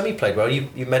thought Semi played well.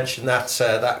 You mentioned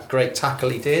that great tackle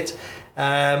he did.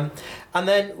 And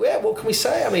then, what can we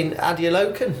say? I mean,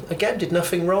 Adeolokan again did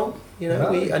nothing wrong,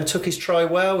 and took his try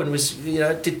well and was,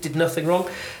 did nothing wrong.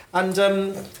 And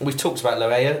we've talked about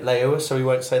Leoa, so we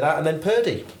won't say that. And then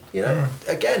Purdy,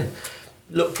 again,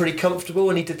 looked pretty comfortable,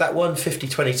 and he did that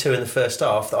 150-22 in the first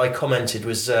half that I commented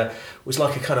was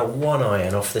like a kind of one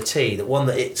iron off the tee. That one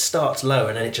that it starts low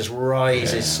and then it just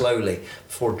rises slowly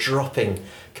before dropping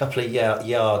a couple of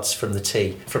yards from the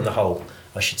tee, from the hole,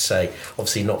 I should say.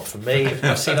 Obviously not for me.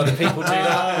 I've seen other people do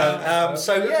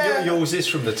that. Yours is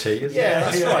from the tee, isn't it? Yeah,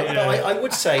 that's right. But I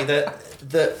would say that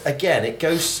again, it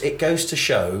goes to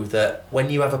show that when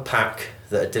you have a pack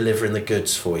that are delivering the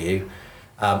goods for you,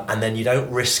 and then you don't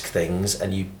risk things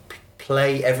and you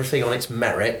play everything on its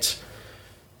merit,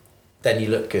 then you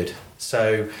look good.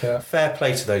 So fair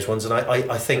play to those ones, and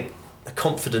I think the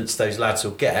confidence those lads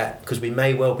will get, because we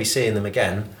may well be seeing them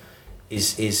again,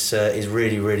 is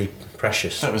really, really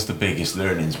precious. That was the biggest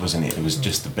learnings, wasn't it? It was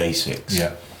just the basics.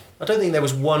 Yeah. I don't think there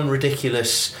was one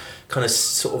ridiculous kind of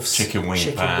sort of chicken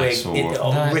wing pass or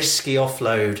risky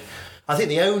offload. I think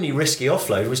the only risky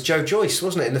offload was Joe Joyce,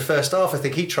 wasn't it, in the first half? I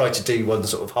think he tried to do one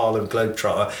sort of Harlem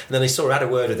Globetrotter, and then he sort of had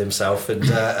a word with himself and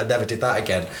never did that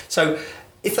again. So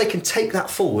if they can take that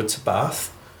forward to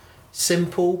Bath,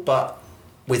 simple but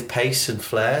with pace and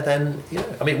flair, then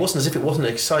I mean, it wasn't as if it wasn't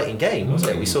an exciting game, was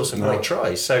it? We saw some great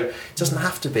tries, so it doesn't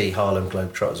have to be Harlem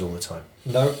Globetrotters all the time.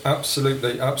 No,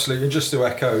 absolutely. And just to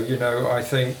echo,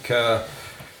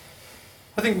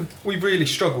 I think we've really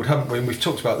struggled, haven't we? And we've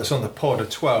talked about this on the pod, a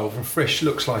 12, and Frisch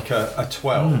looks like a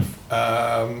 12.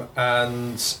 I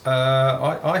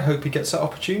hope he gets that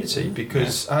opportunity,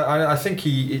 because I think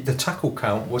the tackle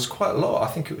count was quite a lot. I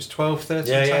think it was 12,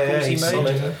 13 tackles he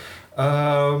made.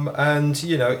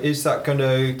 Is that going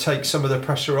to take some of the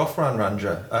pressure off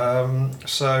Radradra?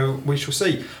 So we shall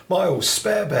see. Miles,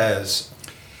 spare Bears.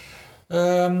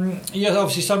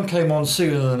 Obviously some came on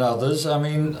sooner than others. I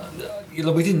mean,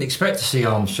 we didn't expect to see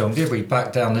Armstrong, did we,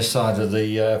 back down this side of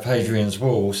the Hadrian's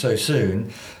Wall so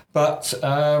soon? But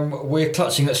we're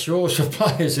clutching at straws for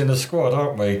players in the squad,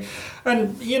 aren't we?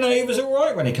 And, he was all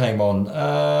right when he came on.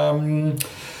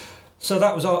 So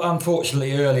that was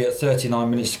unfortunately early at 39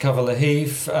 minutes to cover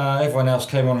Laheath. Everyone else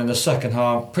came on in the second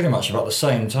half pretty much about the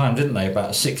same time, didn't they?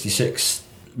 About 66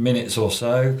 minutes or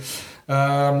so.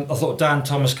 I thought Dan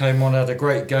Thomas came on, had a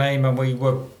great game, and we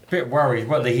were a bit worried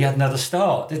whether he had another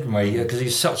start, didn't we? Because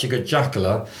he's such a good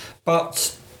jackler.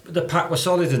 But the pack were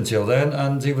solid until then,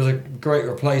 and he was a great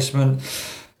replacement.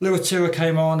 Luatua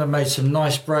came on and made some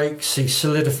nice breaks. He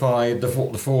solidified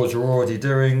what the forwards were already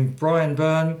doing. Brian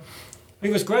Byrne, he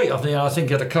was great. I think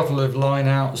he had a couple of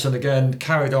line-outs, and again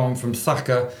carried on from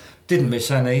Thacker. Didn't miss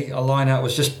any. A line-out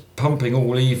was just pumping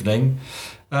all evening.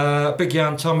 Big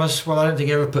Jan Thomas, well, I don't think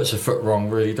he ever puts a foot wrong,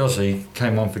 really, does he?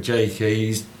 Came on for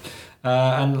Jakey.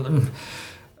 And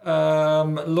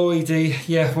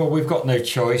Lloydie, we've got no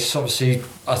choice. Obviously,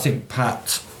 I think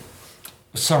Pat,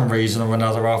 for some reason or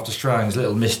another, after Strang's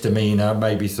little misdemeanour,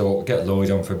 maybe thought, get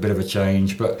Lloyd on for a bit of a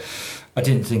change. But I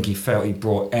didn't think he felt he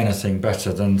brought anything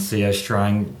better than Theo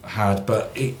Strang had.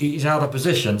 But he's out of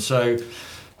position, so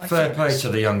fair play to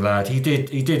the young lad. He did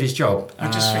his job. I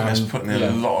just think that's putting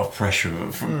a lot of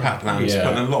pressure from Pat Lam's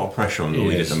putting a lot of pressure on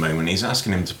Lloyd at the moment. He's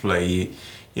asking him to play,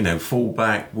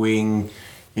 full-back, wing,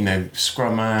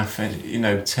 scrum half,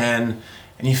 10,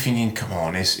 and you're thinking, come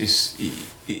on,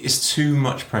 it's too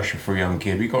much pressure for a young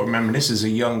kid. We've got to remember, this is a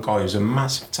young guy who's a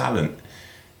massive talent,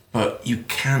 but you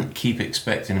can't keep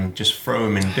expecting him, just throw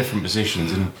him in different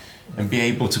positions and be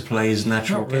able to play his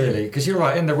natural game. Not really, because you're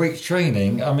right, in the week's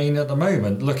training, I mean, at the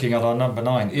moment, looking at our number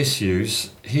 9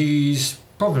 issues, he's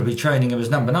probably training him as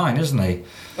number 9, isn't he?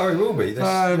 Oh, he will be.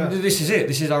 This is it.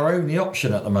 This is our only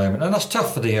option at the moment. And that's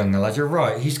tough for the young lad. You're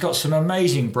right. He's got some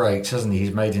amazing breaks, hasn't he?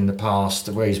 He's made in the past,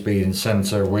 where he's been in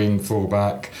centre, wing,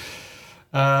 full-back.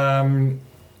 And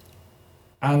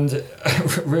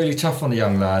really tough on the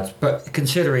young lad. But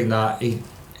considering that, he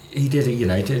did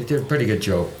it, did a pretty good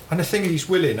job. And the thing he's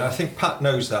willing, I think Pat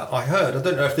knows that. I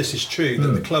don't know if this is true, that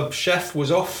the club chef was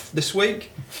off this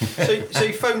week. So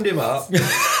he phoned him up.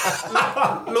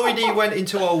 Lloydie went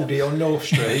into Aldi on North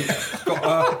Street.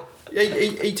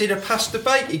 He did a pasta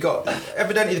bake.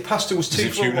 Evidently the pasta was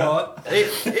 2 for 1.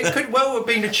 It could well have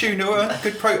been a tuna.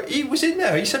 He was in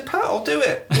there. He said, Pat, I'll do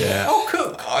it. Yeah. I'll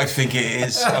cook. I think it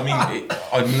is. I mean,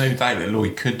 I've no doubt that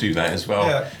Lloyd could do that as well.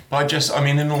 Yeah. But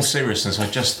in all seriousness, I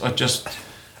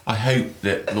hope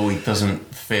that Lloyd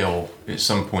doesn't feel at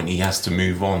some point he has to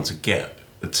move on to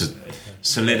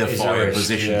solidify a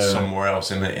position somewhere else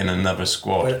in another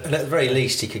squad. Well, and at the very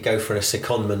least, he could go for a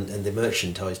secondment in the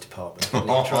merchandise department and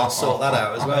try and sort that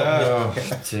out as well.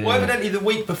 Well, evidently the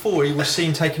week before he was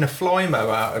seen taking a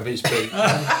Flymo out of his boot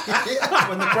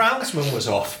when the groundsman was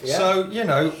off. Yeah. So,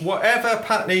 whatever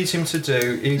Pat needs him to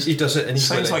do, he does it, and he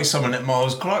sounds like someone that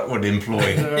Miles Clark would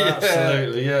employ.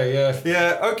 Absolutely, yeah.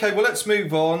 Yeah, okay, well, let's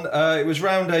move on. It was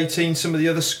round 18, some of the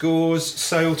other scores.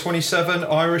 Sale 27,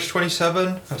 Irish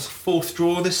 27. That's the 4th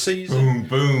draw this season.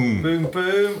 Boom.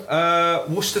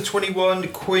 Worcester 21,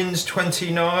 Quins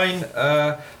 29,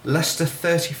 Leicester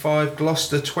 35,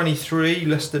 Gloucester 23.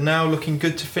 Leicester now looking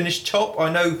good to finish top.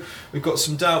 I know we've got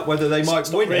some doubt whether they might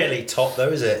win. Not really top though,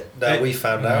 is it? We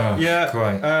found out. Yeah.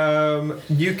 Quite.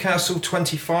 Newcastle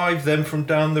 25, then from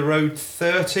down the road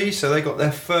 30. So they got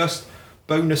their first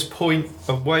bonus point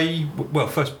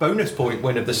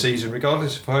win of the season,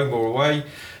 regardless of home or away.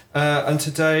 And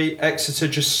today, Exeter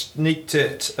just sneaked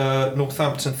it.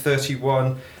 Northampton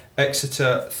 31,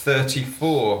 Exeter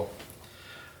 34.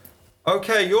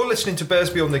 Okay, you're listening to Bears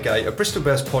Beyond the Gate, a Bristol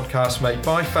Bears podcast made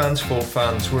by fans for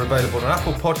fans. We're available on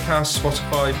Apple Podcasts,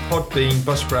 Spotify, Podbean,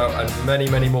 Buzzsprout, and many,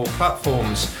 many more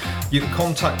platforms. You can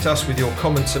contact us with your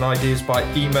comments and ideas by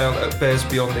email at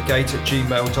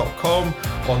bearsbeyondthegate@gmail.com.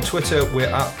 On Twitter, we're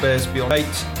at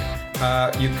bearsbeyondgate.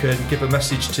 You can give a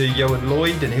message to Johan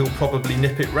Lloyd and he'll probably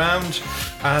nip it round.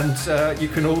 And you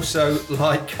can also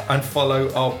like and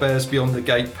follow our Bears Beyond the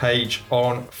Gate page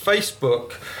on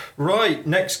Facebook. Right,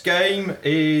 next game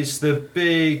is the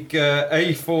big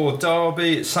A4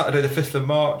 derby. It's Saturday the 5th of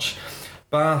March.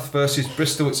 Bath versus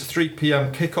Bristol. It's a 3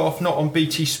 p.m. kickoff, not on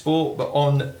BT Sport, but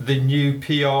on the new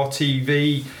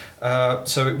PRTV.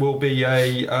 So it will be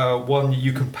a one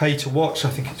you can pay to watch. I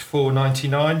think it's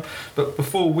 $4.99. But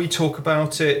before we talk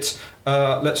about it,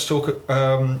 let's talk.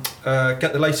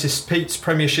 Get the latest Pete's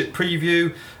Premiership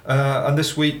preview. And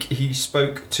this week he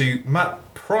spoke to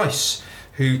Matt Price,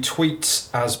 who tweets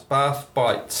as Bath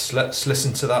Bites. Let's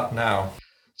listen to that now.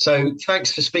 So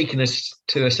thanks for speaking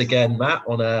to us again, Matt,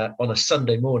 on a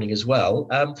Sunday morning as well.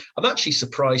 I'm actually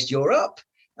surprised you're up.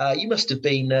 You must have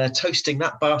been toasting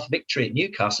that Bath victory at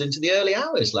Newcastle into the early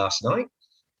hours last night.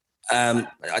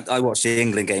 I watched the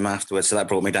England game afterwards, so that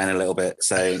brought me down a little bit.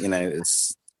 So it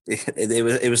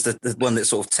was the one that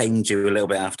sort of tamed you a little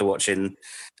bit after watching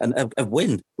a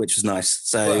win, which was nice.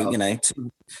 So the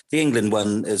England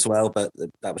won as well, but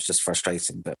that was just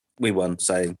frustrating. But we won,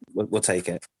 so we'll take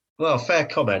it. Well, fair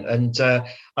comment. And I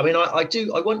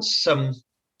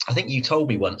think you told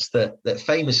me once that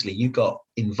famously you got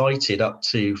invited up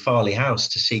to Farley House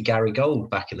to see Gary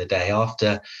Gold back in the day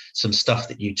after some stuff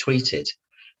that you tweeted,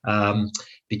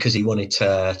 because he wanted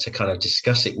to kind of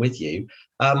discuss it with you.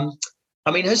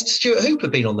 Has Stuart Hooper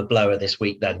been on the blower this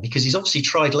week then? Because he's obviously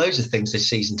tried loads of things this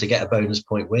season to get a bonus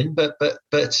point win, but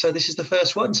so this is the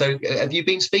first one. So have you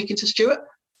been speaking to Stuart?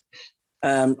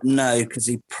 No, because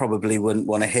he probably wouldn't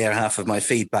want to hear half of my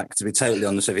feedback, to be totally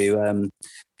honest with you.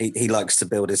 He likes to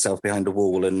build himself behind a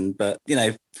wall, but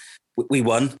we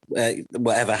won.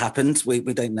 Whatever happened, we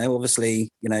don't know. Obviously,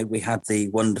 we had the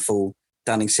wonderful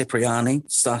Danny Cipriani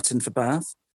starting for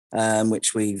Bath,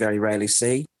 which we very rarely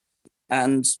see,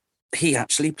 and he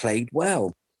actually played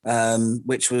well,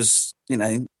 which was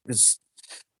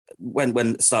when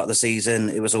at the start of the season,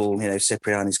 it was all,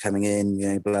 Cipriani's coming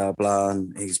in, blah, blah,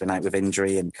 and he's been out with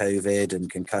injury and COVID and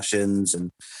concussions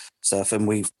and stuff. And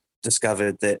we've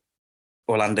discovered that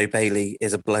Orlando Bailey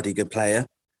is a bloody good player,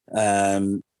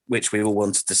 which we all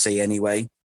wanted to see anyway.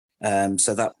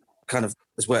 So that kind of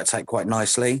has worked out quite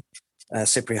nicely.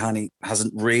 Cipriani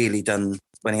hasn't really done,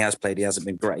 when he has played, he hasn't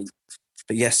been great.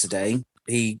 But yesterday,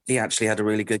 he actually had a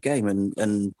really good game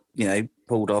and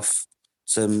pulled off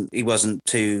he wasn't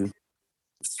too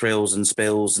thrills and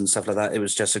spills and stuff like that. It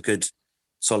was just a good,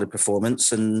 solid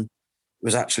performance, and it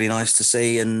was actually nice to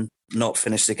see and not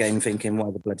finish the game thinking,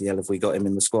 why the bloody hell have we got him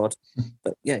in the squad?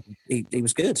 But yeah, he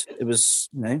was good. It was,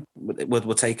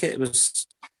 we'll take it. It was,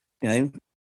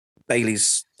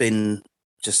 Bailey's been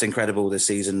just incredible this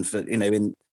season for,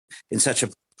 in such a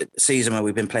season where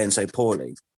we've been playing so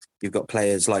poorly. You've got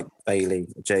players like Bailey,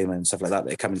 Joma and stuff like that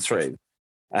are coming through.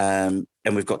 And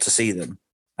we've got to see them.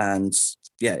 And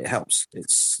yeah, it helps.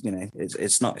 It's,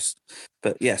 it's nice.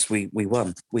 But yes, we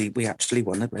won. We actually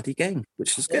won a bloody game,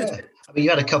 which is good. Yeah. I mean, you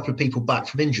had a couple of people back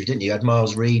from injury, didn't you? You had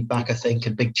Miles Reed back, I think,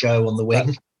 and Big Joe on the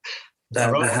wing.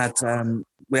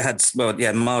 We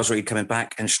had Miles Reed coming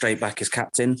back and straight back as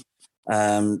captain.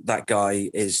 That guy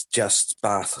is just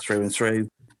Bath through and through.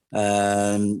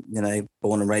 Born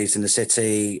and raised in the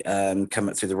city, come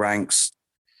up through the ranks.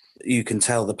 You can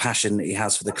tell the passion that he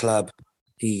has for the club.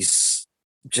 He's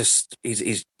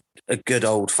a good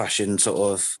old fashioned sort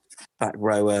of back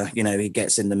rower. He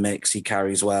gets in the mix, he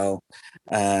carries well,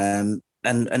 and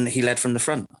he led from the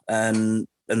front, and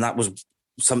that was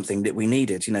something that we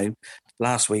needed.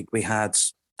 Last week we had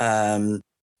 3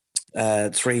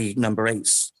 number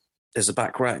 8s as a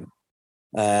back row,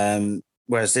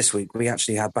 whereas this week we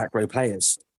actually had back row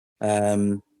players,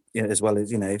 as well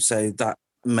as so that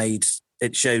made.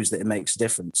 It shows that it makes a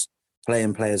difference.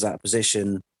 Playing players out of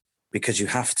position because you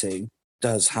have to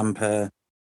does hamper,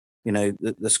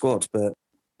 the squad. But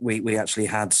we actually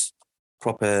had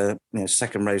proper,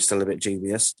 second row still a bit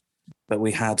dubious, but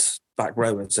we had back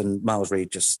rowers, and Miles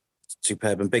Reed just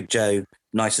superb. And Big Joe,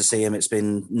 nice to see him. It's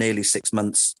been nearly 6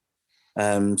 months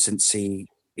since he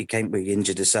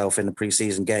injured himself in a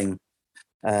pre-season game.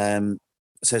 So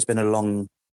it's been a long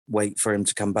wait for him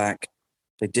to come back.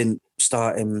 They didn't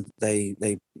start him. They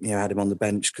had him on the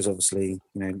bench because obviously,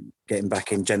 get him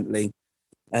back in gently.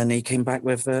 And he came back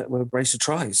with a brace of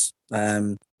tries.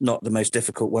 Not the most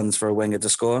difficult ones for a winger to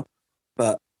score,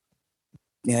 but,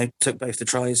 took both the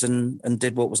tries and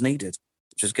did what was needed,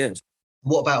 which was good.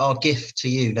 What about our gift to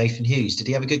you, Nathan Hughes? Did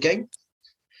he have a good game?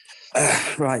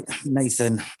 Right,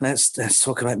 Nathan, let's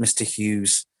talk about Mr.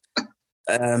 Hughes.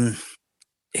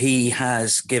 He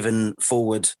has given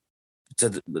forward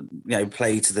to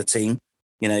play to the team.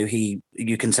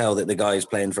 You can tell that the guy is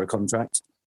playing for a contract.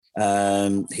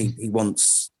 He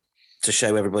wants to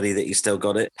show everybody that he's still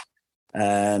got it,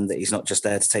 that he's not just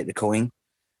there to take the coin.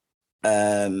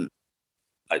 I'm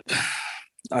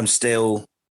still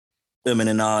umming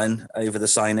and ahhing over the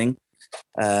signing.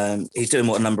 He's doing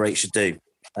what a number 8 should do,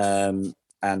 and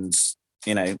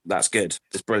that's good.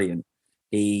 It's brilliant.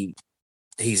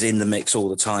 He's in the mix all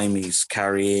the time. He's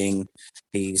carrying,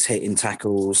 he's hitting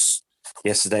tackles.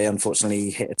 Yesterday, unfortunately,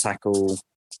 he hit a tackle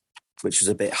which was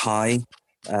a bit high.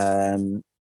 And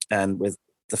with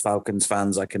the Falcons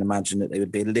fans, I can imagine that they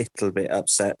would be a little bit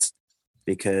upset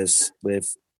because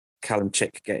with Callum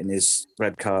Chick getting his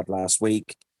red card last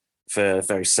week for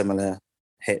very similar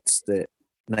hits that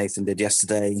Nathan did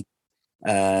yesterday,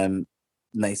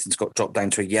 Nathan's got dropped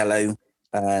down to a yellow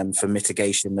for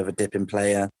mitigation of a dipping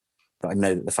player. But I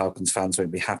know that the Falcons fans won't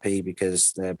be happy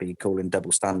because they'll be calling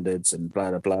double standards and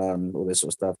blah, blah, blah, and all this sort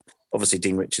of stuff. Obviously,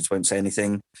 Dean Richards won't say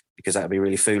anything because that would be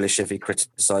really foolish if he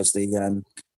criticised the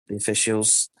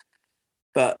officials.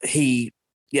 But he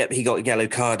got yellow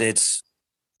carded.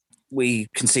 We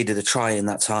conceded a try in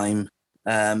that time,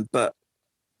 but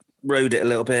rode it a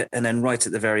little bit. And then right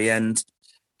at the very end,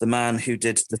 the man who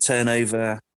did the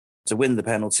turnover to win the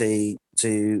penalty,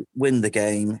 to win the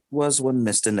game, was one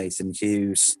Mr. Nathan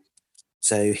Hughes.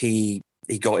 So he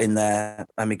got in there,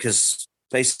 and because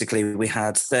basically we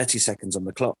had 30 seconds on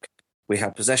the clock, we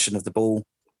had possession of the ball,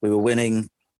 we were winning,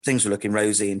 things were looking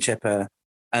rosy and chipper,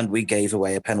 and we gave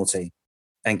away a penalty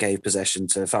and gave possession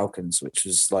to Falcons, which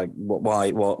was like, what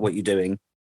are you doing?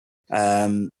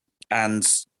 And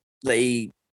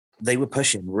they were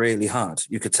pushing really hard.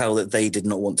 You could tell that they did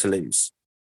not want to lose,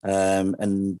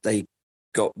 and they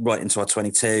got right into our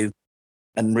 22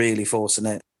 and really forcing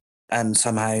it, and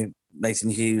somehow Nathan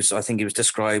Hughes, I think he was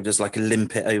described as like a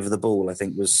limpet over the ball, I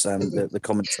think was the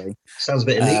commentary. Sounds a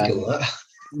bit illegal, that.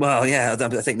 Well, yeah, I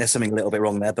think there's something a little bit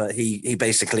wrong there, but he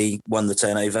basically won the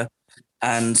turnover.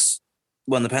 And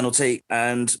won the penalty,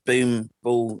 and boom,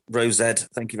 ball, Rose Ed,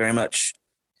 thank you very much.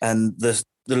 And the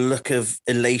look of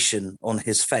elation on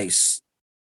his face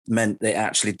meant it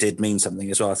actually did mean something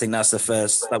as well. I think that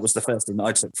was the first thing that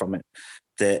I took from it,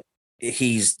 that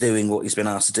he's doing what he's been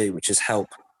asked to do, which is help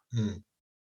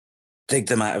dig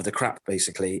them out of the crap,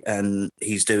 basically, and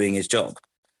he's doing his job.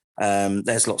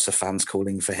 There's lots of fans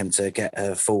calling for him to get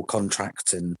a full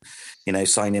contract and,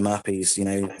 sign him up. He's,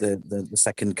 the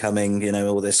second coming,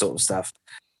 all this sort of stuff.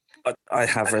 I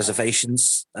have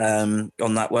reservations on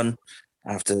that one.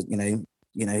 After,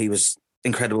 he was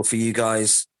incredible for you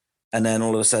guys. And then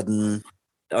all of a sudden,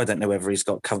 I don't know whether he's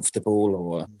got comfortable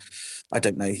or I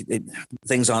don't know.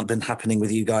 Things aren't been happening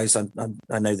with you guys. I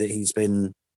know that he's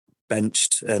been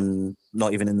benched and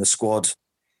not even in the squad.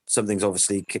 Something's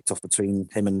obviously kicked off between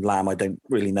him and Lamb. I don't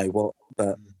really know what,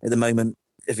 but at the moment,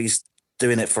 if he's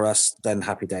doing it for us, then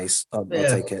happy days. I'll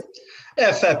take it.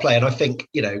 Yeah, fair play. And I think,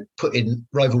 putting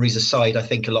rivalries aside, I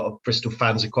think a lot of Bristol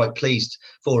fans are quite pleased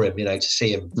for him, to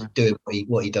see him doing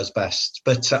what he does best.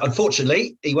 But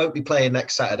unfortunately, he won't be playing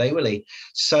next Saturday, will he?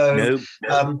 So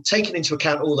taking into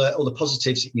account all the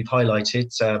positives that you've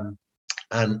highlighted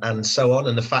and so on,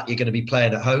 and the fact you're going to be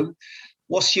playing at home,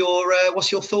 what's your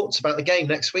thoughts about the game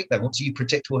next week then? What do you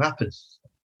predict will happen?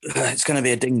 It's going to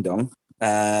be a ding-dong.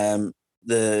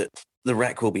 The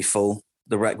Rec will be full.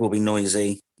 The Rec will be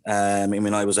noisy. I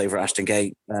was over at Ashton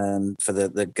Gate for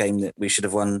the game that we should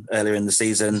have won earlier in the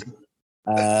season.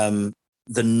 The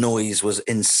noise was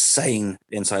insane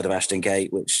inside of Ashton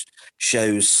Gate, which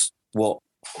shows what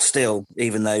still,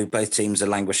 even though both teams are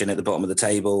languishing at the bottom of the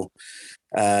table,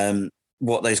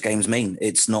 what those games mean.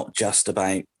 It's not just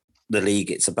about the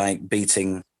league, it's about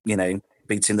beating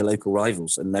the local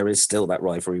rivals. And there is still that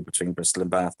rivalry between Bristol and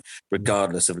Bath,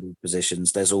 regardless of league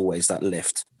positions. There's always that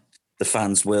lift. The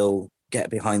fans will get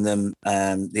behind them.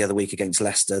 The other week against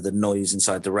Leicester, the noise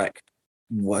inside the Rec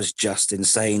was just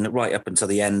insane right up until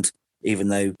the end. Even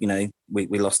though,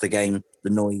 we lost the game, the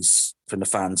noise from the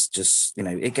fans just,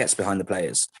 it gets behind the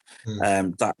players.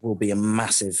 That will be a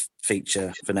massive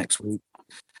feature for next week.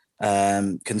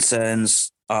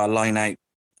 Concerns, our line-out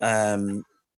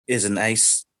is an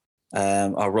ace.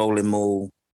 Our rolling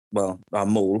maul, our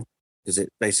maul, because it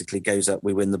basically goes up,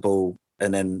 we win the ball,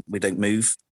 and then we don't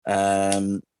move.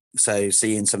 So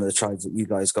seeing some of the tries that you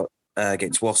guys got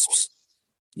against Wasps,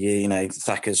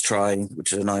 Thacker's try,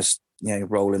 which is a nice,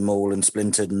 rolling maul and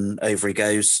splintered and over he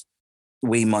goes.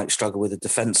 We might struggle with the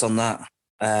defence on that.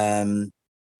 The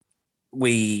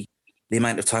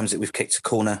amount of times that we've kicked a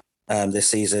corner this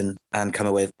season and come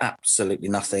away with absolutely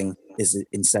nothing is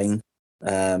insane.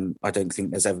 I don't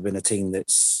think there's ever been a team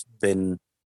that's been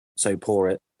so poor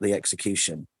at the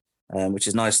execution, which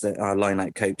is nice that our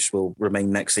line-out coach will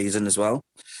remain next season as well.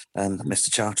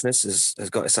 Mr. Charteris has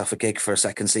got himself a gig for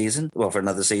for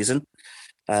another season.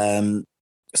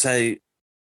 So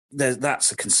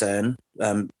that's a concern.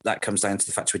 That comes down to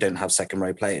the fact we don't have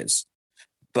second-row players.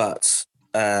 But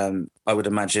I would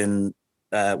imagine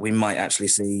we might actually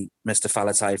see Mr.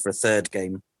 Falatay for a third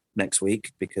game next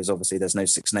week, because obviously there's no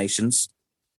Six Nations.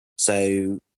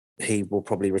 So he will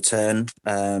probably return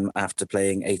after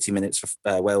playing 80 minutes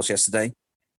for Wales yesterday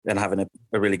and having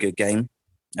a really good game.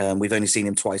 We've only seen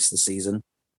him twice this season.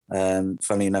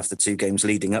 Funnily enough, the 2 games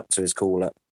leading up to his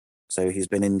call-up. So he's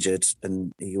been injured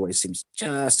and he always seems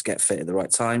just to get fit at the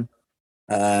right time.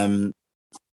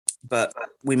 But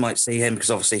we might see him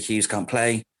because obviously Hughes can't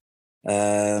play.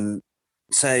 So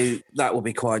that will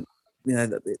be quite...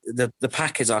 the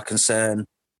pack is our concern,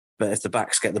 but if the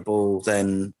backs get the ball,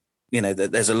 then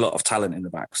there's a lot of talent in the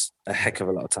backs, a heck of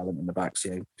a lot of talent in the backs.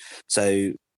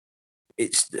 So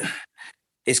it's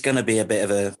going to be a bit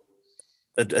of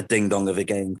a ding dong of a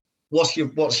game. What's your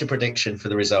prediction for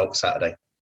the result Saturday?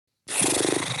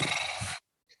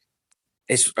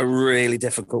 It's a really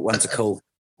difficult one to call.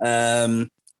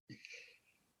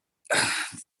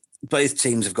 Both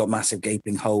teams have got massive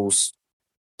gaping holes.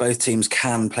 Both teams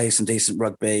can play some decent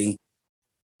rugby.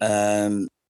 I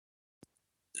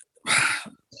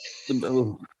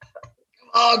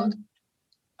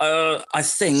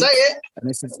think, say it. And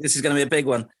this is going to be a big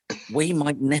one. We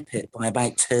might nip it by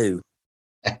about 2.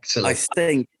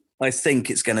 Excellent. I think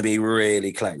it's going to be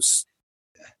really close.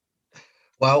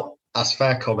 Well, that's a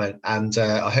fair comment, and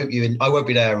I hope I won't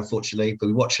be there, unfortunately, but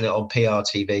we're watching it on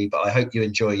PRTV. But I hope you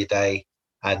enjoy your day,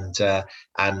 and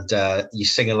you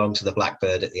sing along to the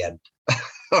Blackbird at the end.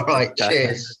 All right,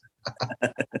 cheers.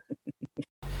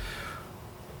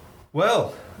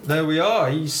 Well, there we are.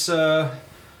 He's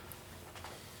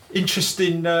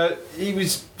interesting. He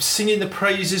was singing the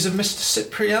praises of Mr.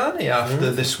 Cipriani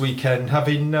after this weekend,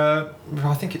 having,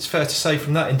 I think it's fair to say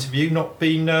from that interview, not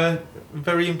been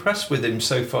very impressed with him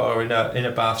so far in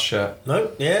a Bath shirt.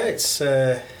 No, yeah, it's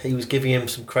he was giving him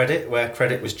some credit where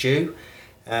credit was due,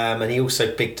 and he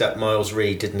also picked up Miles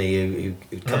Reed, didn't he?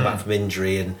 Who'd come back from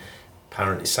injury, and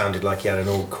apparently it sounded like he had an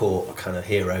all-court kind of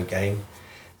hero game.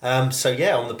 So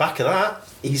yeah, on the back of that,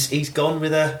 he's gone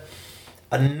with a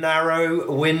narrow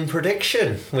win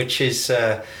prediction, which is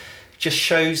just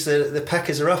shows that the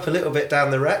Packers are up a little bit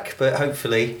down the wreck, but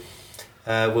hopefully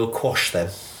we'll quash them.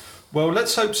 Well,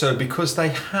 let's hope so, because they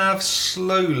have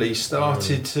slowly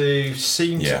started to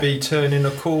seem to be turning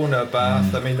a corner,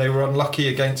 Bath. I mean, they were unlucky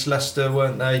against Leicester,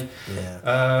 weren't they? Yeah.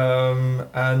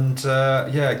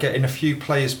 Getting a few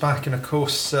players back, and of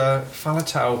course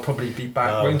Faletau will probably be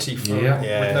back, won't he, with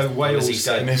no Wales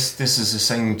game. This is the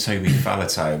same Toby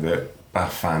Faletau that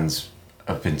Bath fans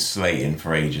have been slating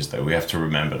for ages, though. We have to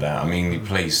remember that. I mean, he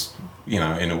plays,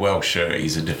 in a Welsh shirt,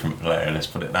 he's a different player, let's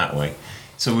put it that way.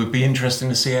 So it would be interesting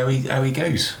to see how he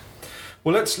goes.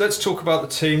 Well, let's talk about the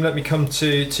team. Let me come to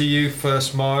you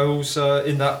first, Miles.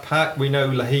 In that pack, we know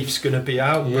Lahif's going to be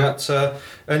out, but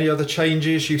any other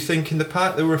changes you think in the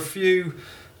pack? There were a few.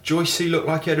 Joycey looked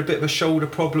like he had a bit of a shoulder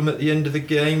problem at the end of the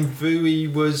game.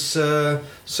 Vui was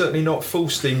certainly not full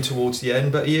steam towards the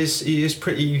end, but he is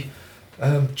pretty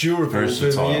durable.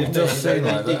 Versatile.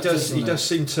 He does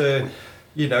seem to.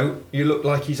 You look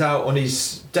like he's out on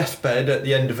his deathbed at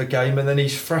the end of a game, and then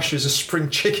he's fresh as a spring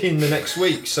chicken the next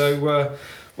week. So,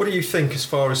 what do you think as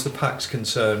far as the pack's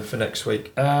concerned for next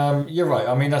week? You're right.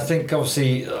 I mean, I think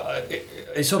obviously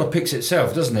it sort of picks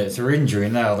itself, doesn't it, through injury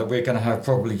now that we're going to have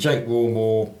probably Jake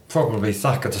Warmore, probably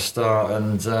Thacker to start,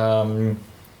 and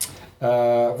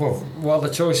what other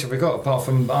choice have we got apart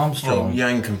from Armstrong? Well,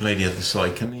 Yang can play the other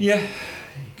side, can he? Yeah,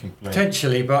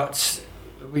 potentially, but.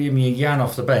 Jan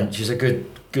off the bench is a good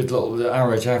little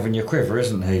arrow to have in your quiver,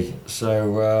 isn't he?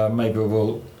 So maybe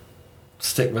we'll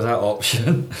stick with that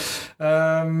option.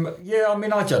 I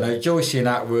mean, I don't know. Joycey and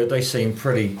Atwood, they seem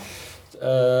pretty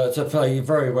to play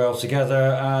very well together,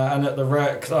 and at the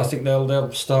Rec, I think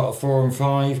they'll start at 4 and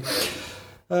 5.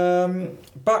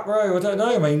 Back row, I don't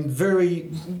know. I mean,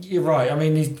 you're right. I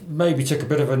mean, he maybe took a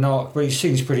bit of a knock, but he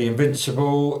seems pretty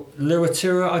invincible.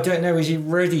 Luatua, I don't know, is he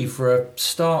ready for a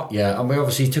start yet? And we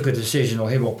obviously took a decision, or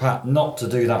him or Pat, not to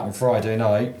do that on Friday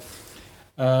night.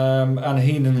 And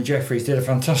Heenan and Jeffries did a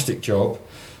fantastic job.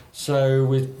 So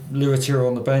with Luatua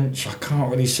on the bench, I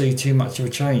can't really see too much of a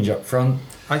change up front.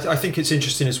 I think it's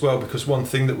interesting as well, because one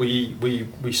thing that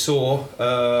we saw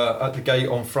at the gate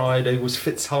on Friday was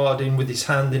Fitzharding with his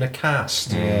hand in a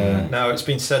cast. Yeah. Now, it's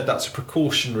been said that's a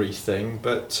precautionary thing,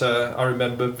 but I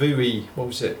remember Vui, what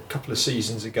was it, a couple of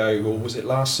seasons ago, or was it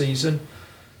last season?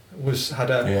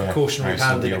 Had a precautionary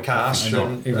hand in a cast,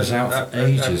 and he was out for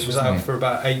ages. Was out for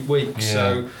about 8 weeks. Yeah.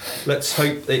 So let's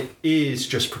hope it is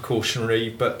just precautionary.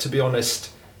 But to be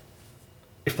honest,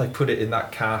 if they put it in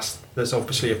that cast, there's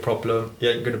obviously a problem. He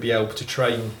ain't going to be able to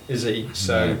train, is he?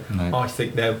 So No. I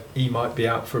think he might be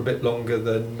out for a bit longer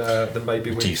than maybe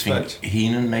we Do you expect. think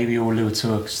Heenan maybe or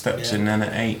Luatua steps in then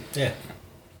at 8? Yeah.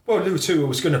 Well, Luatua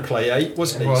was going to play 8,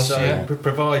 wasn't he?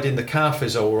 Providing the calf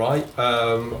is all right,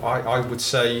 I would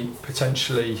say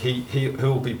potentially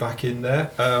he'll be back in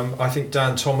there. I think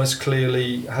Dan Thomas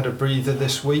clearly had a breather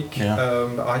this week.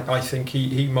 I think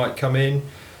he might come in.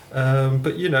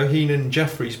 But Heenan and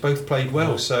Jeffries both played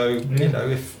well, so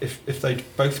if they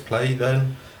both play,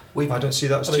 then I don't see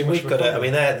that as too much of a problem. I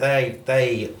mean,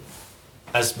 they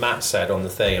as Matt said on the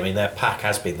thing, I mean, their pack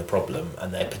has been the problem,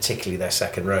 and they're particularly their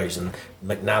second rows, and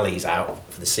McNally's out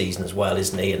for the season as well,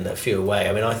 isn't he? And a few away.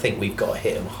 I mean, I think we've got to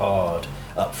hit them hard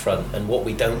up front, and what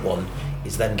we don't want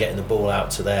is them getting the ball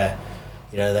out to their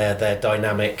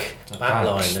dynamic back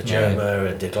line, the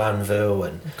Germa and de Glanville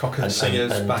and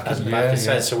Cockensingers back as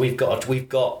back. So we've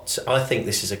got. I think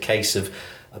this is a case of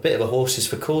a bit of a horses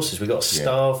for courses. We've got to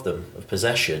starve them of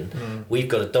possession. We've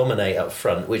got to dominate up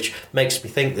front, which makes me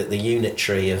think that the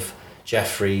unitary of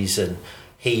Jeffries and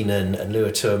Heenan and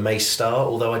Luatua may start,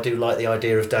 although I do like the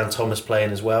idea of Dan Thomas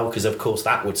playing as well, because of course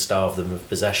that would starve them of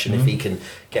possession if he can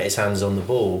get his hands on the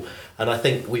ball. And I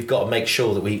think we've got to make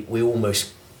sure that we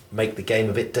almost make the game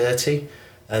a bit dirty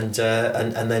and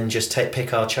then just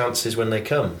pick our chances when they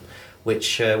come,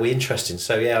 which we're interested in.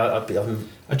 So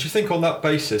and do you think on that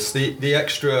basis the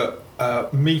extra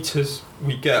metres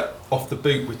we get off the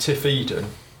boot with Tiff Eden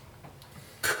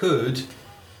could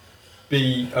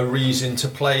be a reason to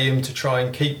play him, to try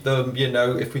and keep them,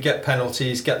 if we get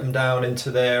penalties, get them down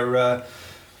into their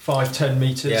 5-10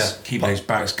 metres. Keep those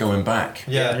backs going back.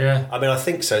 Yeah. I mean, I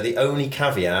think so. The only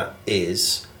caveat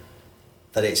is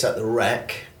that it's at the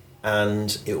Rec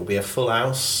and it will be a full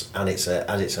house and it's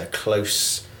a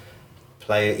close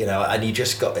play, and you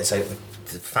just got the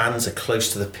fans are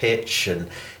close to the pitch and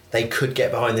they could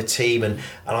get behind the team, and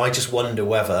I just wonder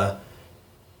whether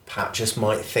Pat just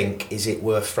might think, is it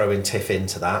worth throwing Tiff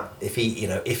into that? If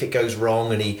if it goes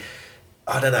wrong and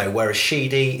I don't know, whereas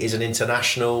Sheedy is an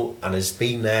international and has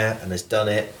been there and has done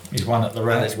it. He's won at the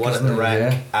Rec.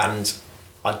 Yeah. And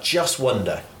I just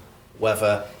wonder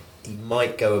whether he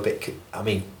might go a bit,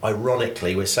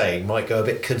 ironically we're saying, might go a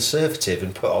bit conservative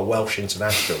and put our Welsh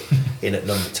international in at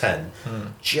number 10,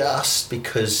 just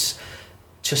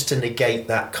to negate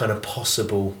that kind of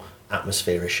possible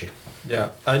atmosphere issue.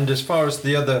 Yeah, and as far as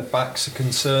the other backs are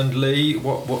concerned, Lee, they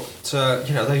all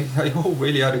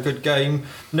really had a good game.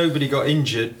 Nobody got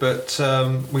injured, but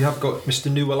we have got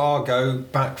Mr.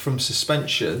 Nualago back from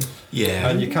suspension. Yeah,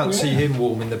 and you can't see him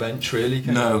warming the bench, really.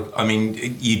 No, I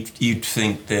mean you'd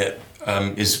think that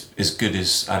as good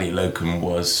as Adi Locum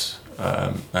was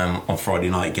on Friday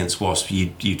night against Wasp,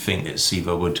 you'd think that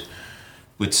Siva would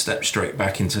step straight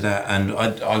back into that, and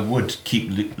I would keep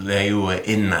Leua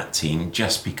in that team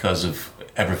just because of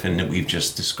everything that we've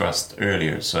just discussed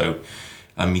earlier. So,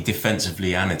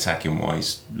 defensively and attacking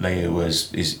wise,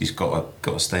 Leua is got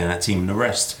to stay in that team, and the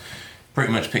rest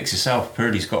pretty much picks itself.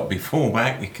 Purdy's got to be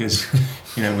fullback because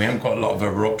we haven't got a lot of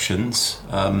other options.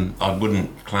 I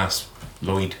wouldn't class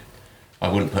Lloyd.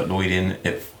 I wouldn't put Lloyd in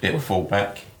at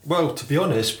fullback. Well, to be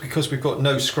honest, because we've got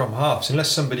no scrum halves,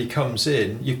 unless somebody comes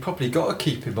in, you've probably got to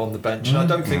keep him on the bench. And I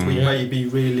don't think we maybe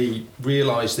really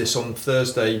realised this on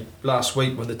Thursday last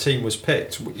week when the team was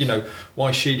picked.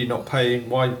 Why Sheedy not playing,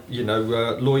 why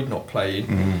Lloyd not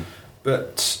playing.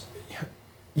 But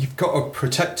you've got to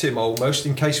protect him almost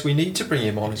in case we need to bring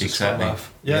him on as a scrum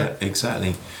half. Yeah,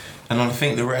 exactly. And I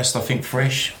think the rest,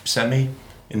 Frisch, Semi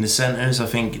in the centres, I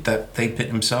think that they pick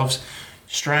themselves.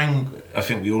 Strang, I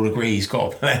think we all agree he's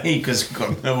got to play because we've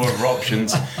got no other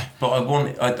options. But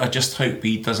I just hope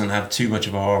he doesn't have too much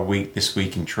of a hard week this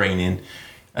week in training,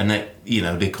 and that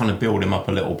they kind of build him up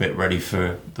a little bit ready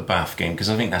for the Bath game, because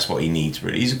I think that's what he needs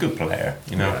really. He's a good player,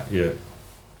 Yeah.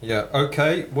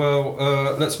 Okay. Well,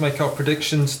 let's make our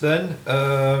predictions then.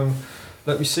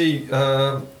 Let me see.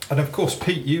 And of course,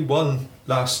 Pete, you won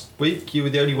last week. You were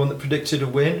the only one that predicted a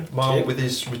win. Marl with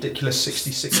his ridiculous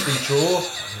 60-60 draw.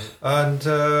 And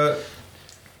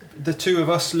the two of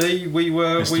us, Lee, we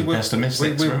were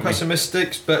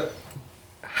pessimists, but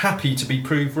happy to be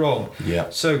proved wrong. Yeah.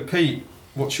 So, Pete,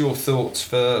 what's your thoughts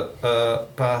for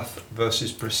Bath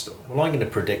versus Bristol? Well, I'm going to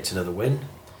predict another win.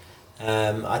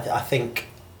 I think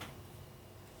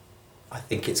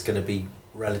it's going to be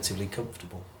relatively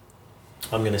comfortable.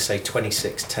 I'm going to say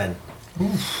 26-10.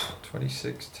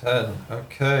 26-10.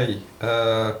 Okay.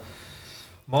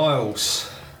 Miles.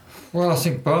 Well, I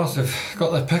think Bath have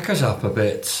got their peckers up a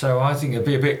bit, so I think it'll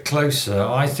be a bit closer.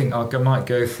 I think I might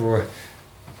go for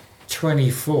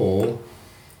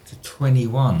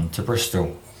 24-21 to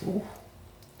Bristol.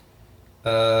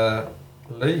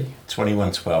 Lee?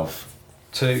 21-12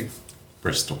 to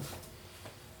Bristol.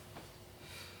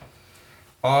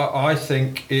 I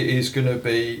think it is going to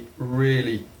be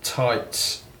really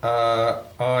tight.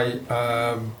 I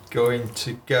am going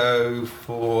to go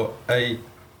for a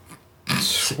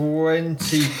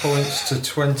 20 points to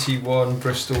 21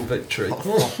 Bristol victory.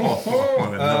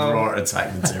 Another heart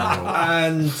attack material.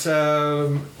 And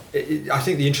I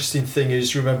think the interesting thing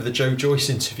is, remember the Joe Joyce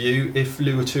interview, if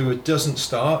Luatua doesn't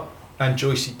start and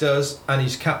Joycey does and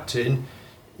he's captain,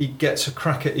 he gets a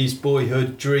crack at his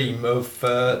boyhood dream of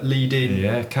leading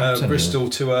Bristol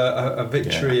to a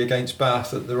victory against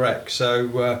Bath at the Rec.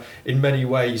 So in many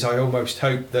ways I almost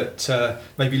hope that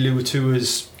maybe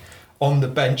Luatua's on the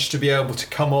bench to be able to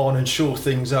come on and shore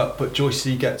things up, but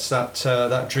Joycey gets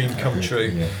that dream come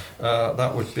true.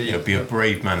 That would be... It'd be a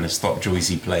brave man to stop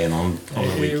Joycey playing on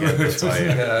the weekend, I tell you.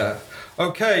 Yeah.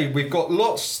 Okay, we've got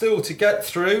lots still to get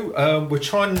through. We're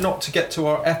trying not to get to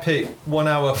our epic 1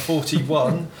 hour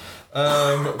 41,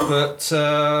 but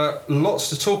lots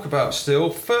to talk about still.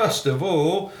 First of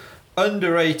all,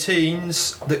 under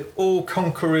 18s, the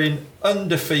all-conquering,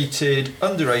 undefeated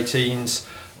under 18s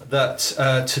that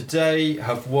today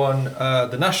have won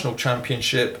the national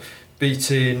championship,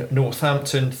 beating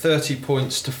Northampton 30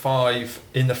 points to 5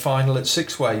 in the final at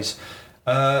Sixways.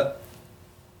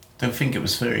 Don't think it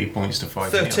was 30 points to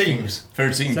 5. 13.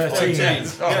 13.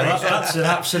 That's an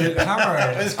absolute hammer.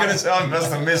 I was going to say, I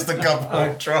must have missed a couple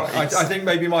of tries. I think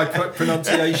maybe my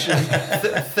pronunciation,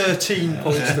 13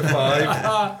 points to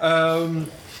 5.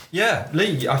 Yeah,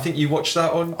 Lee, I think you watched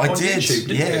that on YouTube,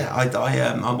 didn't you?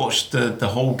 I watched the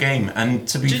whole game, and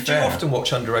to be Did fair, you often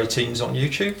watch under-18s on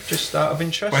YouTube, just out of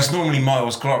interest? well, it's normally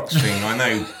Miles Clark's thing, I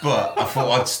know, but I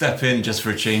thought I'd step in just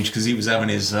for a change because he was having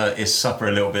his supper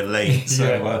a little bit late.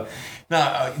 So,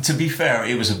 to be fair,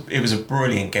 it was a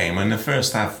brilliant game. And the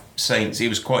first half, Saints, it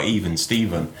was quite even,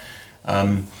 Steven.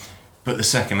 But the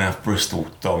second half, Bristol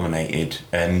dominated.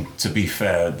 And to be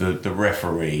fair, the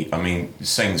referee, I mean,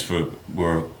 Saints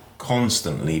were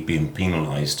constantly being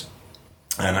penalised.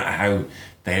 And how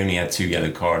they only had 2 yellow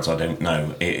cards, I don't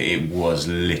know. It was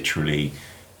literally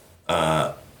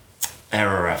error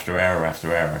after error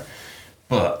after error.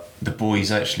 But the boys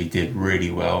actually did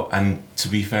really well. And to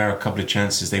be fair, a couple of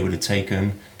chances they would have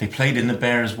taken. They played in the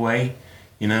Bears' way.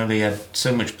 You know, they had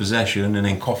so much possession and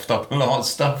then coughed up a lot of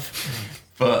stuff.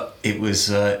 But it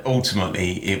was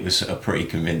ultimately it was a pretty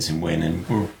convincing win, and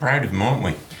we're proud of them, aren't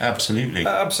we? Absolutely.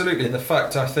 Absolutely. In the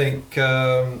fact, I think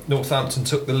Northampton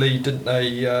took the lead, didn't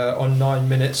they? On 9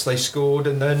 minutes they scored,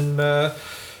 and then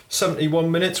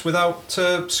 71 minutes without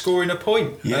scoring a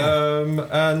point. Yeah.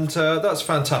 And that's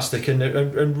fantastic,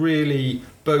 and really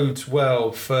bodes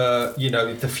well for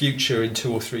the future in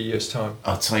 2 or 3 years' time.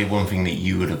 I'll tell you one thing that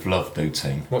you would have loved, though,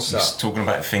 Tim. What's Just that? talking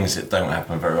about things that don't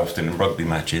happen very often in rugby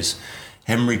matches.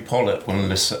 Henry Pollard, one of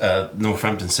the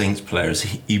Northampton Saints players,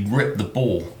 he ripped the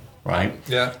ball, right?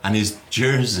 Yeah. And his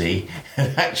jersey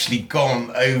had actually gone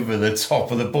over the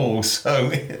top of the ball.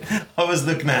 So I was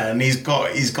looking at it, and he's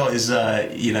got his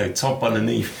top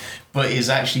underneath, but his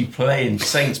actually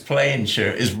Saints playing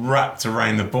shirt is wrapped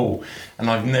around the ball, and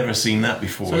I've never seen that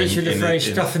before. So literally the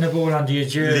phrase stuffing the ball under your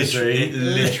jersey. It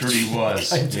literally was.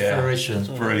 Came to fruition. It's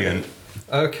brilliant.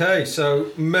 Okay,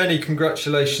 so many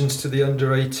congratulations to the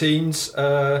under-18s.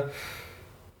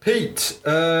 Pete,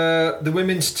 the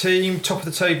women's team, top of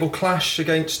the table clash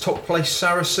against top place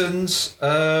Saracens.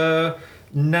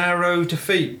 Narrow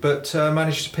defeat, but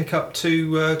managed to pick up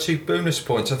two bonus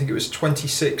points. I think it was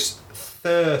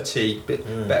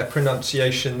 26-30. Better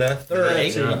pronunciation there.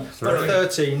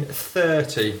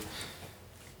 13-30.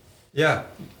 Yeah.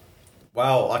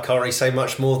 Wow, I can't really say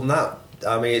much more than that.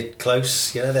 I mean,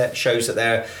 close. That shows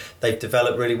that they've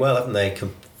developed really well, haven't they,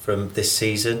 from this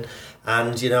season?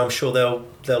 And I'm sure they'll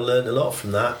learn a lot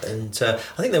from that. And I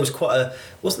think there was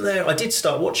wasn't there? I did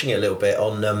start watching it a little bit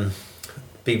on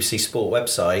BBC Sport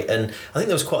website, and I think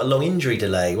there was quite a long injury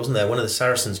delay, wasn't there? One of the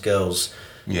Saracens girls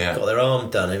got their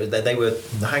arm done. They were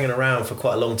hanging around for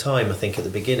quite a long time, I think, at the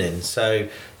beginning. So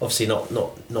obviously not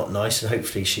nice, and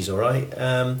hopefully she's all right.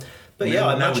 But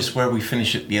I imagine it's where we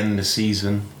finish at the end of the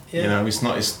season. Yeah. It's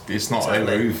not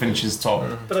over who finishes top.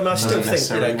 But I still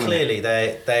think clearly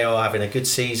they are having a good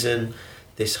season.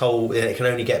 This whole it can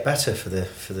only get better for the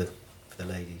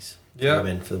ladies.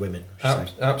 For the women.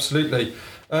 Absolutely.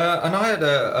 And I had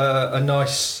a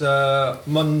nice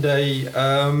Monday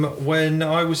when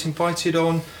I was invited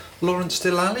on Lawrence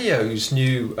Delalio's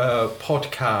new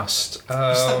podcast. Is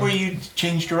that where you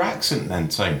changed your accent then,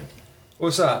 Tim?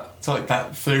 What's that? It's like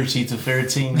that 30 to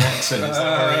 13 accent. Is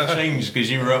that where it changed because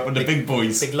you were up with the big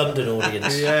boys? Big London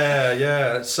audience.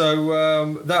 Yeah.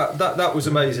 So that was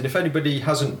amazing. If anybody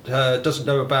doesn't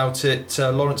know about it,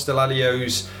 Lawrence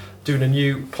Delalio's doing a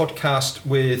new podcast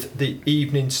with the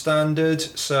Evening Standard.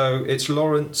 So it's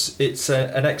Lawrence. It's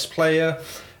an ex-player.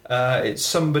 It's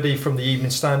somebody from the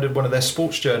Evening Standard, one of their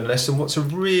sports journalists, and what's a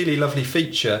really lovely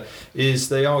feature is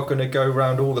they are going to go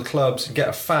around all the clubs and get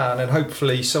a fan, and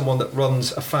hopefully someone that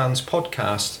runs a fan's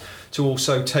podcast, to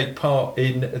also take part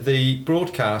in the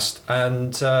broadcast.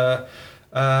 And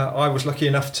I was lucky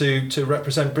enough to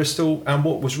represent Bristol, and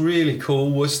what was really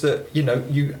cool was that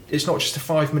it's not just a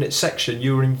 5-minute section,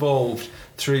 you were involved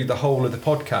through the whole of the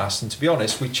podcast. And to be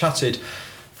honest, we chatted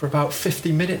for about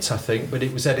 50 minutes, I think, but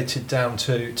it was edited down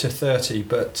to 30.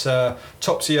 But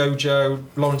Topsy Ojo,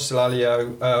 Lawrence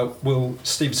Delalio, Will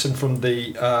Stevenson from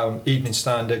the Evening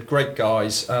Standard, great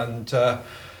guys. And,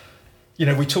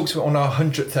 we talked about on our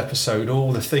 100th episode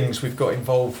all the things we've got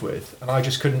involved with. And I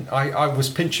just couldn't, I was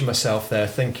pinching myself there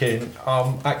thinking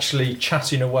I'm actually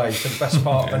chatting away for the best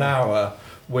part of an hour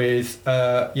with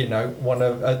one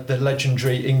of the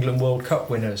legendary England World Cup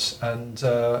winners, and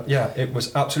it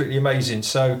was absolutely amazing.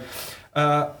 So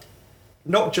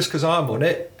not just because I'm on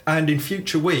it, and in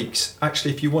future weeks,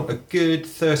 actually, if you want a good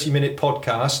 30-minute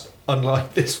podcast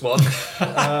unlike this one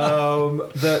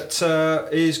that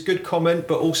is good comment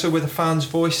but also with a fan's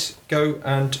voice, go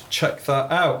and check that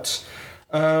out.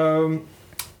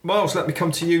 Miles, let me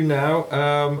come to you now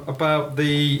about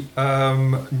the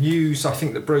news, I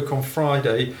think, that broke on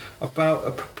Friday about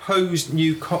a proposed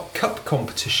new cup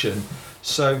competition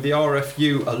So the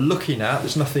RFU are looking at,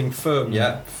 there's nothing firm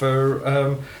yet,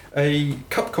 for a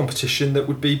cup competition that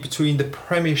would be between the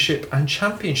Premiership and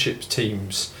Championship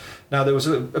teams. Now, there was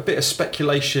a bit of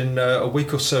speculation a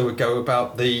week or so ago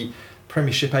about the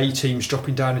Premiership A teams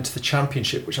dropping down into the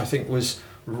Championship, which I think was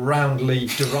roundly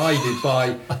derided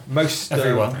by most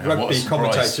rugby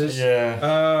commentators.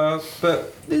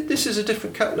 But this is a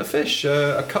different kettle of fish.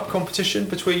 A cup competition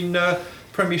between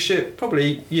Premiership,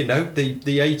 probably,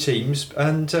 the A teams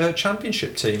and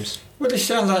Championship teams. Well, it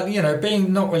sounds like,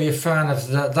 being not really a fan of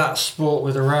that sport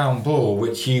with a round ball,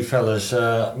 which you fellas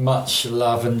much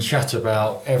love and chat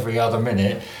about every other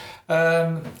minute.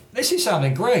 This is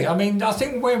sounding great. I mean, I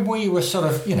think when we were sort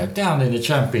of, down in the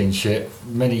Championship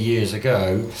many years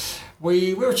ago,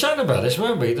 we were chatting about this,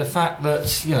 weren't we? The fact that,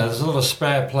 there's a lot of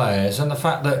spare players, and the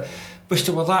fact that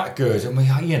Bristol were that good, and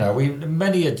we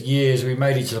many years we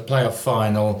made it to the playoff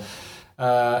final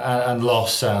and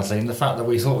lost, sadly, and the fact that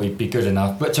we thought we'd be good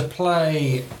enough, but to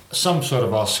play some sort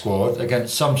of our squad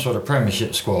against some sort of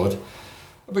Premiership squad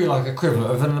would be like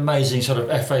equivalent of an amazing sort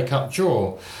of FA Cup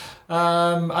draw.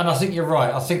 And I think you're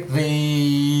right. I think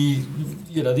the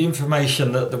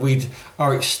information that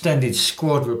our extended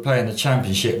squad would play in the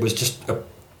Championship was just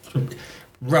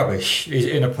rubbish,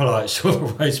 in a polite sort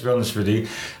of way, to be honest with you.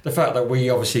 The fact that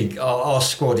we obviously our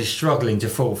squad is struggling to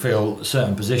fulfil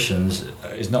certain positions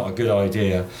is not a good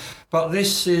idea. But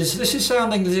this is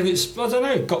sounding as if it's, I don't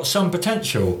know, got some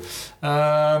potential,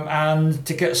 and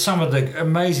to get some of the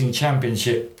amazing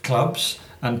Championship clubs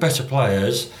and better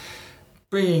players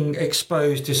being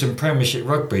exposed to some Premiership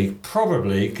rugby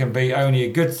probably can be only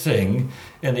a good thing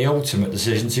in the ultimate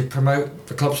decision to promote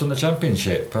the clubs from the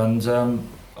Championship, and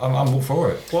I'm all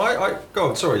for it. Well, go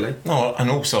on, sorry, Lee. No,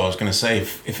 and also I was going to say,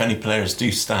 if any players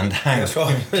do stand out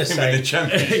in the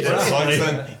Championship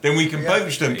sides, then we can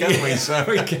poach them, can't we? So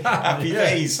we can. Happy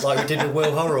days. Like we did with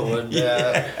Will Hurrell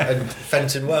and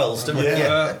Fenton Wells, didn't we?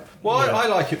 I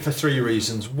like it for three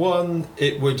reasons. One,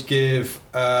 it would give,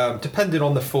 depending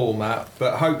on the format,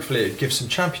 but hopefully it gives some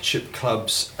Championship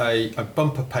clubs a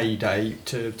bumper payday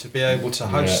to be able to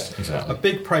host a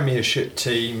big Premiership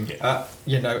team at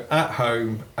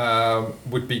home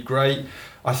would be great.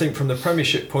 I think from the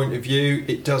Premiership point of view,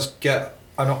 it does get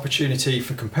an opportunity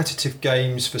for competitive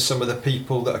games for some of the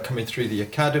people that are coming through the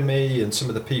academy and some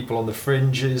of the people on the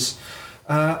fringes.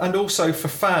 And also for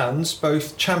fans,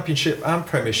 both Championship and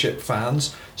Premiership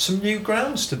fans, some new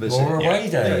grounds to visit. More away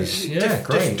days.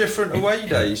 Great. Different away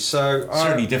days. So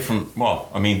certainly different. Well,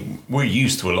 I mean, we're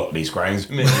used to a lot of these grounds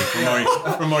from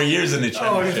our years in the Championship.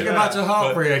 Oh, if you go back to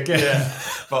Hartbury again. Yeah.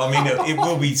 But I mean, it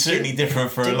will be certainly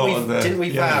different for a lot of the. Didn't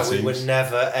we vow we were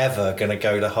never ever going to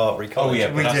go to Hartbury College? Oh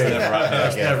yeah, but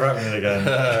that's never happening again.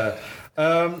 Never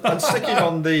happening again. And sticking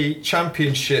on the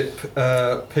Championship,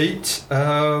 Pete.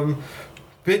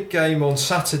 Big game on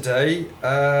Saturday,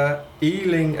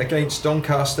 Ealing against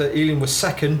Doncaster. Ealing was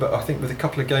second, but I think with a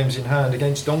couple of games in hand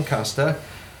against Doncaster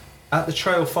at the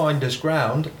Trailfinders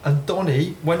ground, and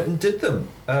Donny went and did them,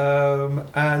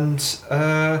 and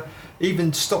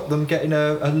even stopped them getting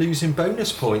a losing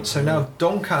bonus point. So now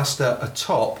Doncaster are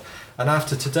top, and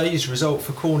after today's result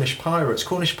for Cornish Pirates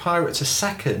are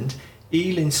second,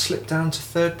 Ealing slipped down to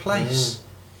third place.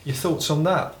 Your thoughts on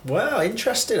that? Well,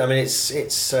 interesting. I mean,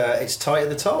 it's tight at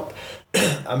the top.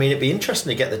 I mean, it'd be interesting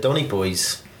to get the Donny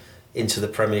boys into the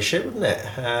Premiership, wouldn't it?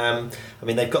 I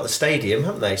mean, they've got the stadium,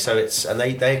 haven't they? So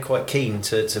they're quite keen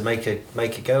to make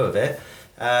a go of it.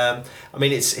 I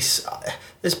mean, it's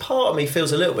there's part of me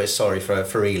feels a little bit sorry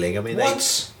for Ealing. I mean,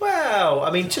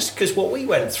 just because what we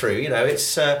went through,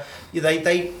 it's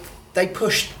they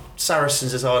pushed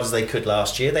Saracens as hard as they could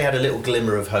last year. They had a little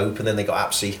glimmer of hope, and then they got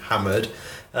absolutely hammered.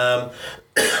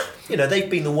 They've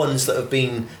been the ones that have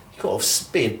been sort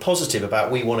of being positive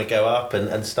about we want to go up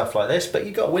and stuff like this, but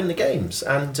you've got to win the games,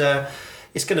 and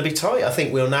it's going to be tight. I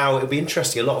think it'll be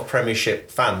interesting. A lot of Premiership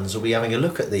fans will be having a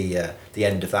look at the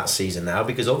end of that season now,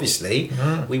 because obviously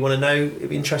we want to know. It'd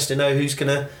be interesting to know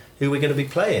who we're going to be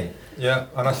playing. Yeah,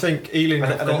 and I think Ealing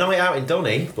and a night out in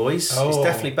Donny, boys, is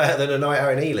definitely better than a night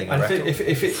out in Ealing. And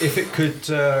if it could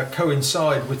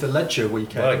coincide with the Ledger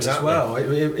weekend as well,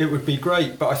 it would be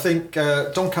great. But I think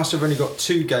Doncaster have only got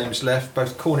 2 games left.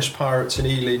 Both Cornish Pirates and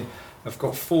Ealing have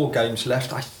got 4 games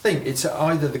left. I think it's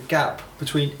either the gap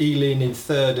between Ealing in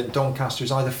third and Doncaster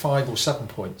is either 5 or 7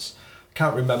 points. I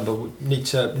can't remember. We need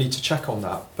to check on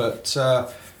that, but.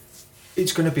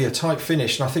 It's going to be a tight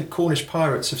finish, and I think Cornish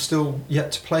Pirates have still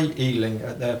yet to play Ealing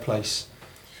at their place.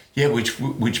 Yeah,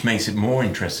 which makes it more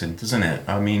interesting, doesn't it?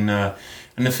 I mean, and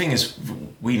the thing is,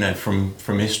 we know from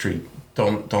history,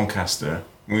 Doncaster,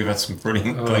 We've had some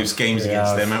brilliant close games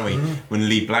against them, haven't we? When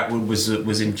Lee Blackwood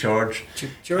was in charge. Do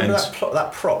you remember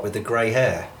that prop with the grey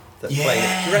hair? That played?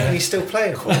 Do you reckon he's still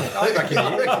playing for it? I reckon he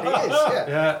is.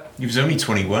 Yeah. He was only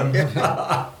 21.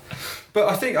 But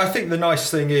I think the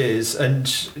nice thing is, and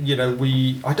you know,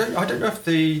 I don't know if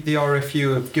the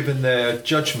RFU have given their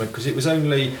judgment, because it was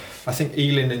only, I think,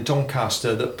 Ealing and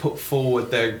Doncaster that put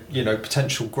forward their, you know,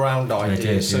 potential ground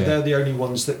ideas. So they're the only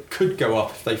ones that could go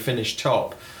up if they finish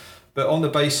top. But on the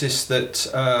basis that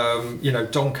you know,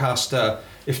 Doncaster,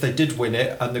 if they did win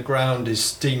it and the ground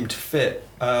is deemed fit,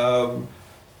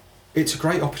 it's a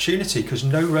great opportunity, because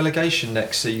no relegation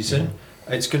next season.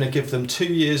 It's going to give them 2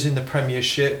 years in the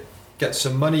Premiership, get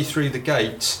some money through the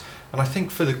gates, and I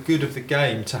think for the good of the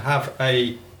game, to have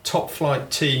a top flight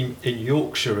team in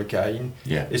Yorkshire again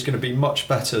is going to be much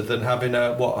better than having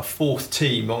a fourth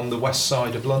team on the west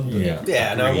side of London.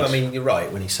 No, I mean, you're right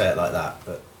when you say it like that,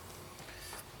 but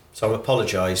so I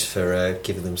apologise for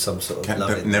giving them some sort of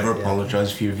love. Never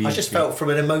apologise for your views. I just felt, from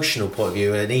an emotional point of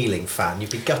view, an Ealing fan, you'd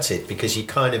be gutted because you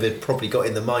kind of had probably got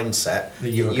in the mindset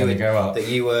that you were going to go up, that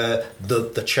you were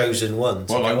the chosen one.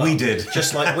 Well, like we did,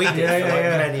 just like we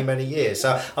did for many years.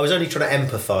 So I was only trying to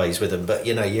empathise with them, but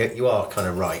you know, you are kind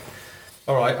of right.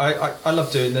 All right, I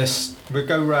love doing this. We'll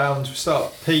go round. We'll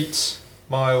start Pete,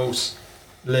 Miles,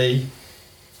 Lee.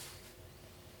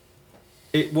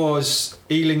 It was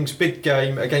Ealing's big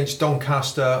game against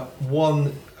Doncaster,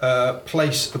 one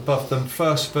place above them,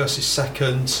 first versus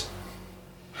second.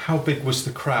 How big was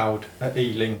the crowd at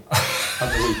Ealing at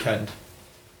the weekend?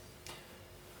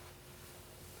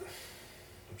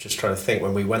 I'm just trying to think,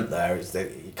 when we went there,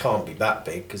 it can't be that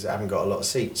big because it haven't got a lot of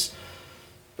seats.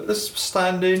 But there's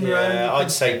standing.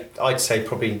 I'd say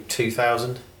probably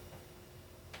 2,000.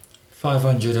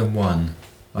 501,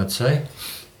 I'd say.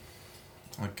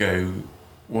 I'd go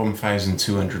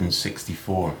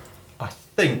 1,264. I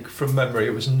think from memory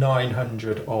it was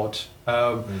 900 odd,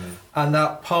 and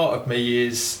that part of me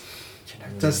is, you know,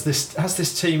 has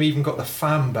this team even got the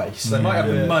fan base? They might have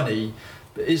the money,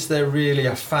 but is there really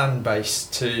a fan base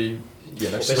to, you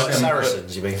know? It's like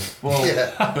Saracens, you mean? Well,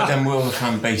 but then will the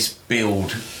fan base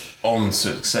build on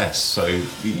success? So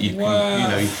you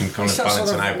can kind of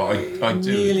balance it out. But I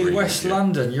do nearly agree West with you.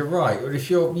 London. You're right. If if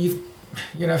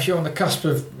you're on the cusp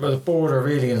of the border of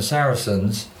Ealing and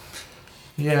Saracens,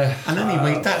 And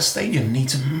anyway, that stadium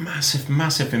needs a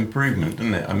massive improvement,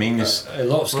 doesn't it? I mean, it's a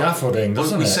lot of scaffolding,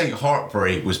 doesn't we it? say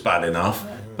Hartpury was bad enough,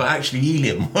 but actually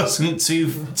Ealing wasn't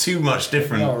too much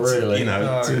different. Not really. You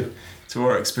know, to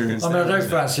our experience. I mean, I don't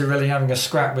fancy really having a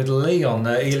scrap with Lee on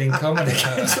Ealing Common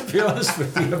again, to be honest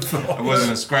with you. It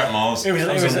wasn't a scrap, Miles. It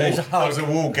was a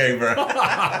walkover.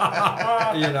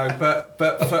 You know, but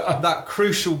for that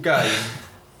crucial game,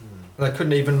 they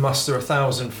couldn't even muster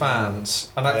 1,000 fans,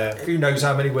 and who knows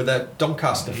how many were there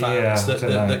Doncaster fans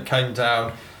that came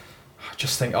down. I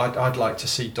just think I'd like to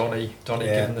see Donny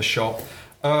given the shot.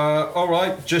 All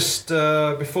right, just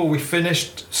before we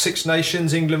finished, Six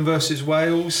Nations, England versus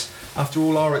Wales. After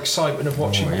all our excitement of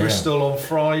watching Bristol on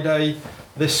Friday,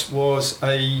 this was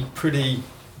a pretty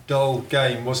dull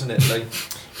game, wasn't it, Lee?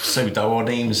 So dull, I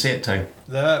didn't even see it, Tone.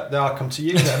 There, I come to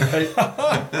you then, Pete.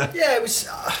 Yeah, it was.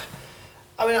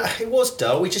 I mean, it was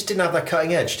dull. We just didn't have that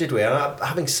cutting edge, did we? And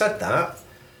having said that,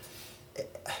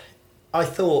 I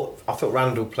thought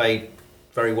Randall played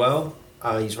very well.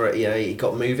 He's very, he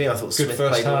got moving. I thought Smith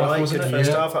played all right. Good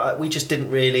first half. We just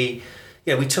didn't really.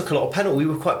 We took a lot of penalty. We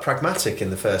were quite pragmatic in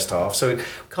the first half, so we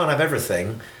can't have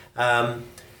everything.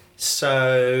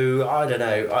 So I don't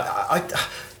know. I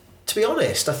to be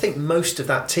honest, I think most of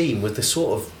that team was the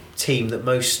sort of team that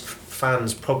most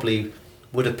fans probably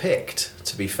would have picked.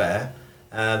 To be fair,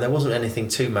 there wasn't anything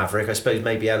too maverick. I suppose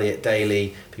maybe Elliot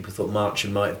Daly. People thought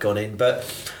Marchand might have gone in, but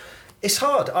it's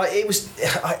hard.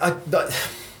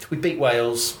 We beat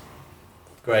Wales.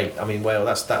 Great. I mean,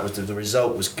 Wales. That was the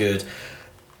result was good.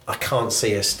 I can't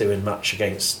see us doing much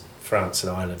against France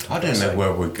and Ireland. I don't know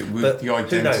where we're going with the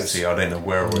identity. I don't know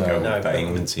where we're going with that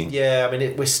England team. Yeah, I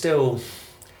mean, we're still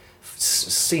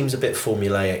seems a bit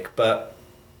formulaic, but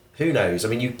who knows? I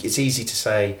mean, it's easy to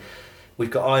say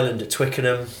we've got Ireland at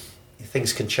Twickenham.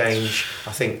 Things can change.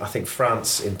 I think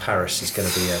France in Paris is going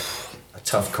to be a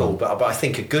tough call, but I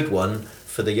think a good one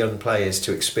for the young players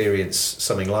to experience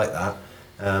something like that.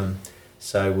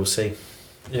 So we'll see.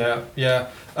 Yeah.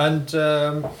 And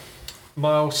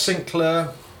Miles,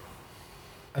 Sinclair,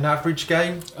 an average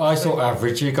game? I thought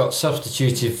average. He got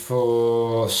substituted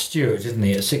for Stewart, didn't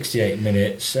he, at 68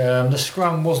 minutes. The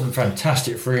scrum wasn't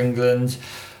fantastic for England.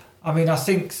 I mean, I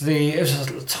think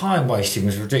time wasting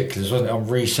was ridiculous, wasn't it? On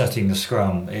resetting the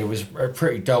scrum, it was a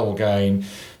pretty dull game.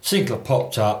 Sinclair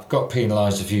popped up, got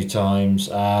penalised a few times,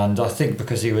 and I think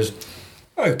because he was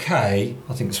okay,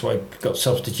 I think that's why he got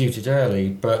substituted early.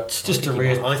 But just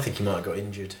I think he might have got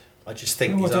injured. I just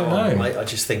think I don't know. I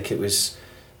just think it was.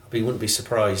 I wouldn't be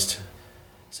surprised.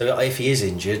 So if he is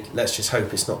injured, let's just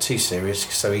hope it's not too serious.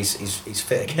 So he's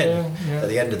fit again at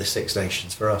the end of the Six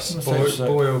Nations for us. Boy,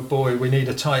 oh boy, we need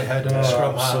a tight head and a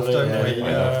scrum half, don't we?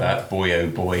 I love that. Boy, oh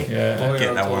boy. Yeah.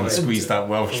 Get that one, squeeze that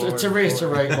Welsh. To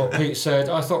reiterate what Pete said,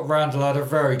 I thought Randall had a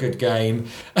very good game.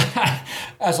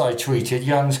 As I tweeted,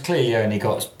 Young's clearly only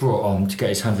got brought on to get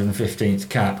his 115th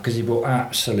cap because he brought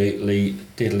absolutely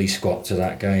diddly squat to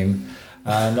that game.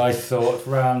 And I thought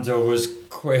Randall was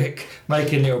quick,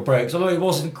 making little breaks, although he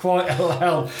wasn't quite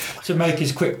allowed to make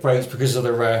his quick breaks because of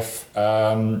the ref.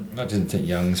 I didn't think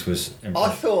Young's was I'm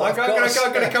going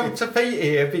to come to Pete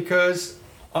here because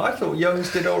I thought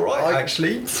Young's did all right,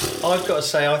 actually. I've got to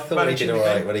say, I thought he did all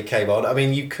right when he came on. I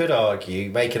mean, you could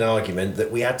make an argument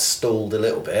that we had stalled a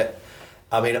little bit.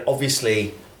 I mean,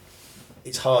 obviously,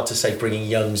 it's hard to say bringing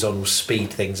Young's on will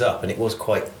speed things up, and it was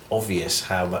quite obvious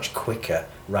how much quicker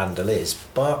Randall is.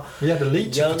 But he had a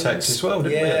lead to protect as well,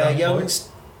 didn't he? Yeah, Young's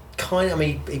kind of. I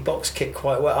mean, he box kicked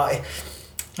quite well.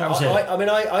 I've started. I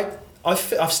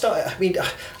mean,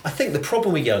 I think the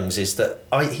problem with Young's is that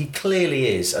he clearly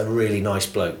is a really nice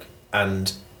bloke,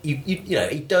 and you know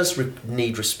he does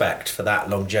need respect for that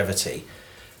longevity.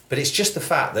 But it's just the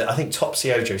fact that I think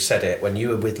Topsy Ojo said it when you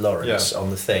were with Lawrence on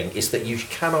the thing, is that you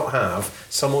cannot have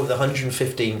someone with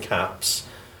 115 caps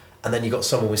and then you've got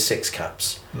someone with 6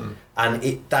 caps. And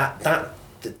that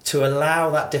to allow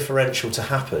that differential to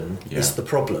happen is the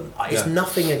problem. It's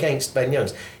nothing against Ben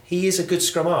Youngs. He is a good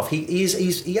scrum half.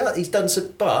 He's done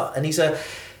some,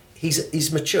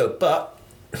 he's mature, but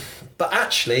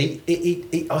actually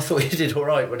I thought he did all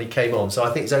right when he came on. So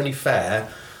I think it's only fair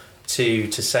to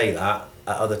say that.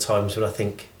 At other times when I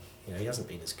think he hasn't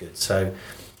been as good. So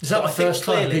is that the first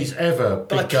time he's ever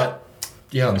picked up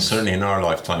Youngs? Certainly in our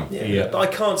lifetime. Yeah. But I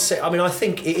can't say. I mean, I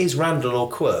think it is Randall or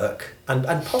Quirk and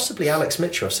possibly Alex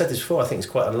Mitchell. I've said this before. I think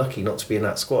he's quite unlucky not to be in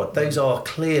that squad. Those are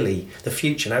clearly the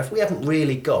future. Now, if we haven't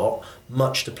really got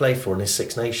much to play for in this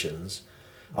Six Nations,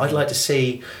 I'd like to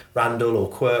see Randall or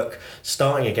Quirk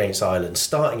starting against Ireland,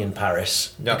 starting in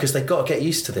Paris, because they've got to get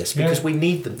used to this, because we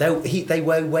need them. They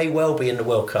may well be in the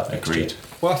World Cup next year.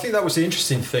 Well, I think that was the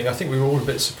interesting thing. I think we were all a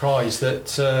bit surprised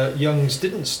that Youngs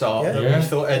didn't start. We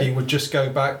thought Eddie would just go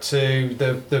back to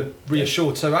the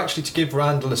reassured. So actually to give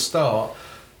Randall a start,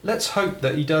 let's hope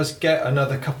that he does get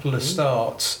another couple of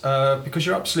starts, because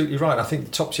you're absolutely right. I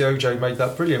think Topsy Ojo made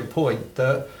that brilliant point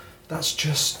that that's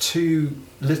just too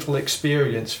little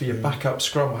experience for your backup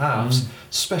scrum halves,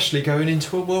 especially going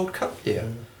into a World Cup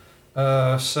year.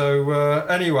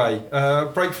 Anyway,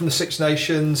 break from the Six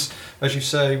Nations. As you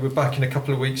say, we're back in a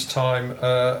couple of weeks' time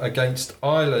against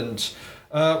Ireland.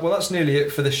 Well, that's nearly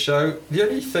it for this show. The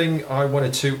only thing I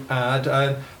wanted to add,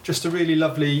 and just a really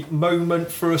lovely moment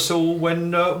for us all,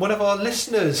 when one of our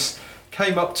listeners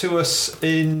came up to us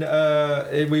we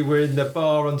were in the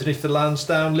bar underneath the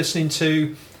Lansdowne listening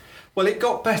to. Well, it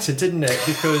got better, didn't it?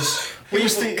 Because we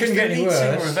couldn't get any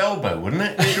worse. Of Elbow, wouldn't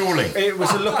it? Surely. It was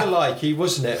a look-alike,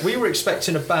 wasn't it? We were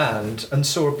expecting a band and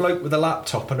saw a bloke with a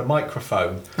laptop and a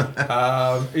microphone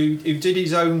who did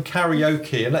his own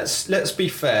karaoke. And let's be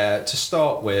fair, to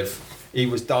start with, he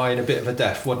was dying a bit of a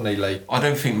death, wasn't he, Lee? I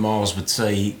don't think Miles would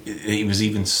say he was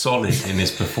even solid in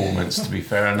his performance, to be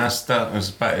fair. And that was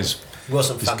about as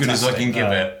good as I can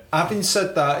give it. Having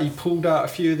said that, he pulled out a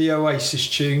few of the Oasis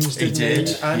tunes, didn't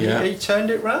he? And he turned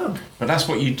it round. But that's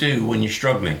what you do when you're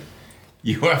struggling.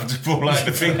 You have to pull out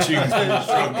the big tunes when you're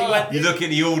struggling. You look at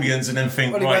the audience and then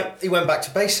think, he went back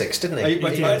to basics, didn't he? He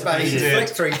went back, he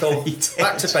flicked through, thought,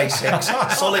 back to basics,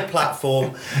 solid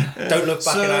platform, don't look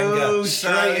back in anger,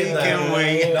 straight in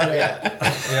there.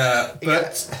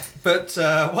 But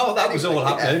while that was all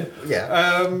happening,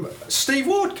 Steve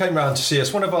Ward came round to see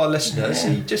us, one of our listeners.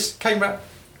 He just came round.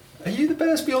 Are you the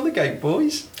Bears Beyond the Gate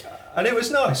boys? And it was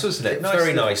nice, wasn't it?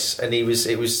 Very nice, and it was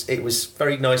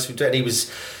very nice. And he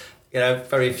was,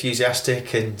 very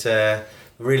enthusiastic and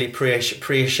really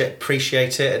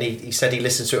appreciate it. And he said he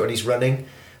listens to it when he's running.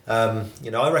 I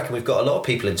reckon we've got a lot of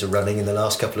people into running in the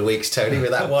last couple of weeks, Tony,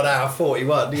 with that 1 hour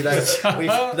 41. We've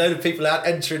known people out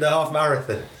entering the half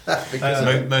marathon.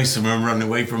 Most of them are running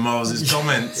away from Miles's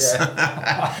comments.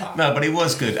 No, but it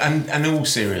was good. And in all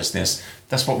seriousness,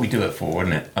 that's what we do it for,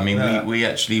 isn't it? I mean, we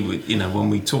actually, when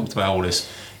we talked about all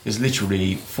this, it's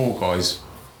literally 4 guys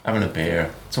having a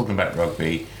beer, talking about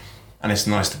rugby, and it's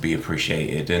nice to be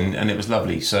appreciated, and it was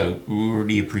lovely. So we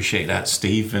really appreciate that,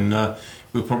 Steve, and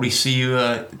we'll probably see you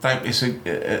about this,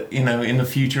 in the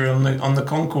future on the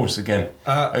concourse again.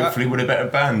 Hopefully with a better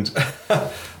band.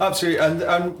 Absolutely,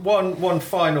 and one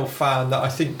final fan that I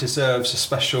think deserves a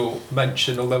special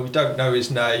mention, although we don't know his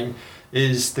name,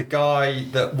 is the guy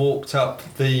that walked up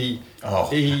the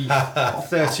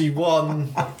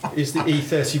E31. Is the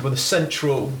E31 the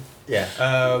central? Yeah.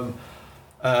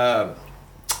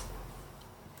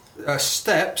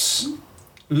 Steps,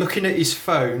 looking at his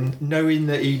phone, knowing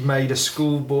that he'd made a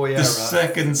schoolboy error. The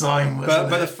second time,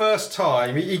 but the first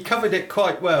time he covered it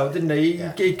quite well, didn't he?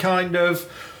 Yeah. He kind of.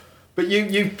 But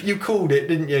you called it,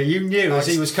 didn't you? You knew as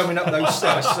he was coming up those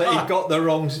steps that he'd got the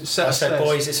wrong set I of said, steps.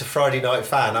 boys, it's a Friday night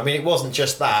fan. I mean, it wasn't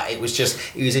just that. It was just,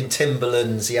 he was in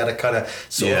Timberlands. He had a kind of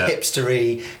sort of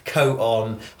hipstery coat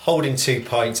on, holding 2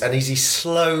 pints. And as he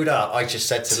slowed up, I just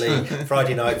said to Lee,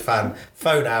 Friday night fan,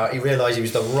 phone out. He realised he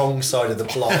was the wrong side of the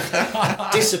block.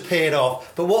 Disappeared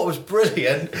off. But what was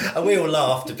brilliant, and we all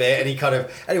laughed a bit, and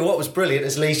anyway, what was brilliant,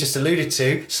 as Lee's just alluded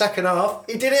to, second half,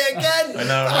 he did it again. I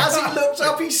know. As he looked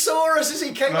up, he saw us as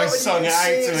he came I up, and sung he it out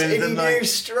could see to us, him, and he didn't I? knew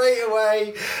straight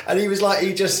away. And he was like,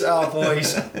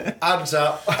 boys, hands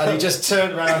up. And he just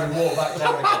turned around and walked back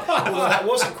down again. Although that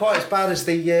wasn't quite as bad as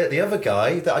the other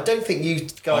guy that I don't think you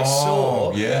guys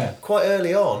saw quite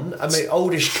early on. I mean,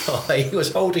 oldish guy, he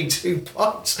was holding 2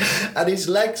 pints and his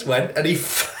legs went and he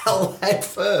fell head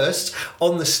first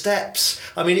on the steps.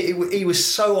 I mean, he was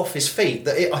so off his feet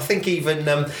that I think even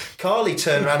Carly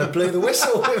turned around and blew the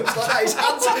whistle. It was like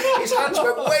his hands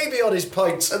went way beyond his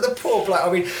pints. And the poor bloke,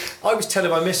 I mean, I was telling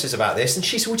my missus about this and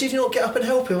she said, well, did you not get up and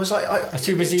help him? I was like, I was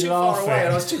too busy far laughing. away and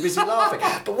I was too busy laughing.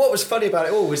 But what was funny about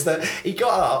it all was that he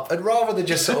got up and rather than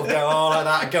just sort of go, like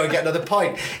that, and go and get another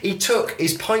pint, he took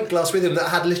his pint glass with him that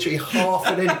had literally half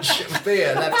an inch of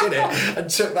beer left in it and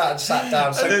took that and sat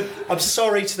down. So I'm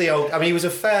sorry to the old, I mean, he was a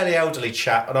fairly elderly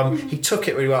chap and he took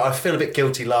it really well. I feel a bit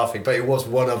guilty laughing, but it was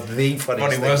one of the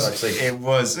funniest things I've seen. It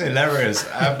was hilarious,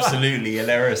 absolutely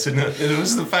hilarious, and it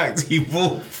was the fact he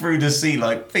walked through the sea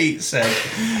like Pete said,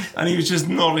 and he was just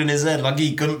nodding his head like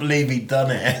he couldn't believe he'd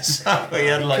done it. So he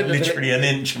had like literally an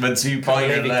inch of a 2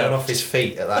 pint He'd gone off left. his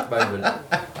feet at that moment.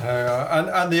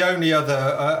 And the only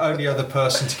other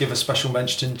person to give a special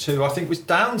mention to, I think, was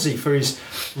Downsy for his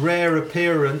rare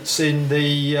appearance in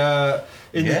the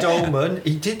Dolman.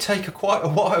 He did take quite a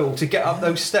while to get up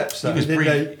those steps. Though, He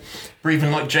was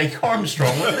breathing like Jake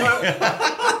Armstrong, wasn't he?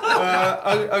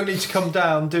 only to come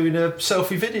down doing a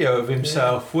selfie video of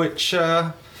himself, which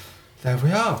there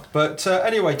we are. But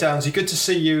anyway, Downsy, good to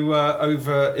see you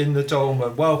over in the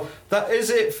Dolman. Well, that is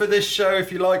it for this show.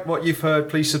 If you like what you've heard,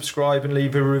 please subscribe and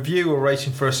leave a review or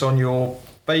rating for us on your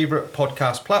favourite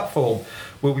podcast platform.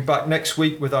 We'll be back next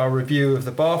week with our review of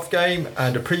the Bath game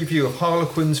and a preview of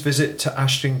Harlequin's visit to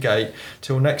Ashton Gate.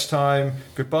 Till next time,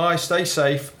 goodbye, stay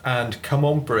safe, and come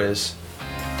on, Briz.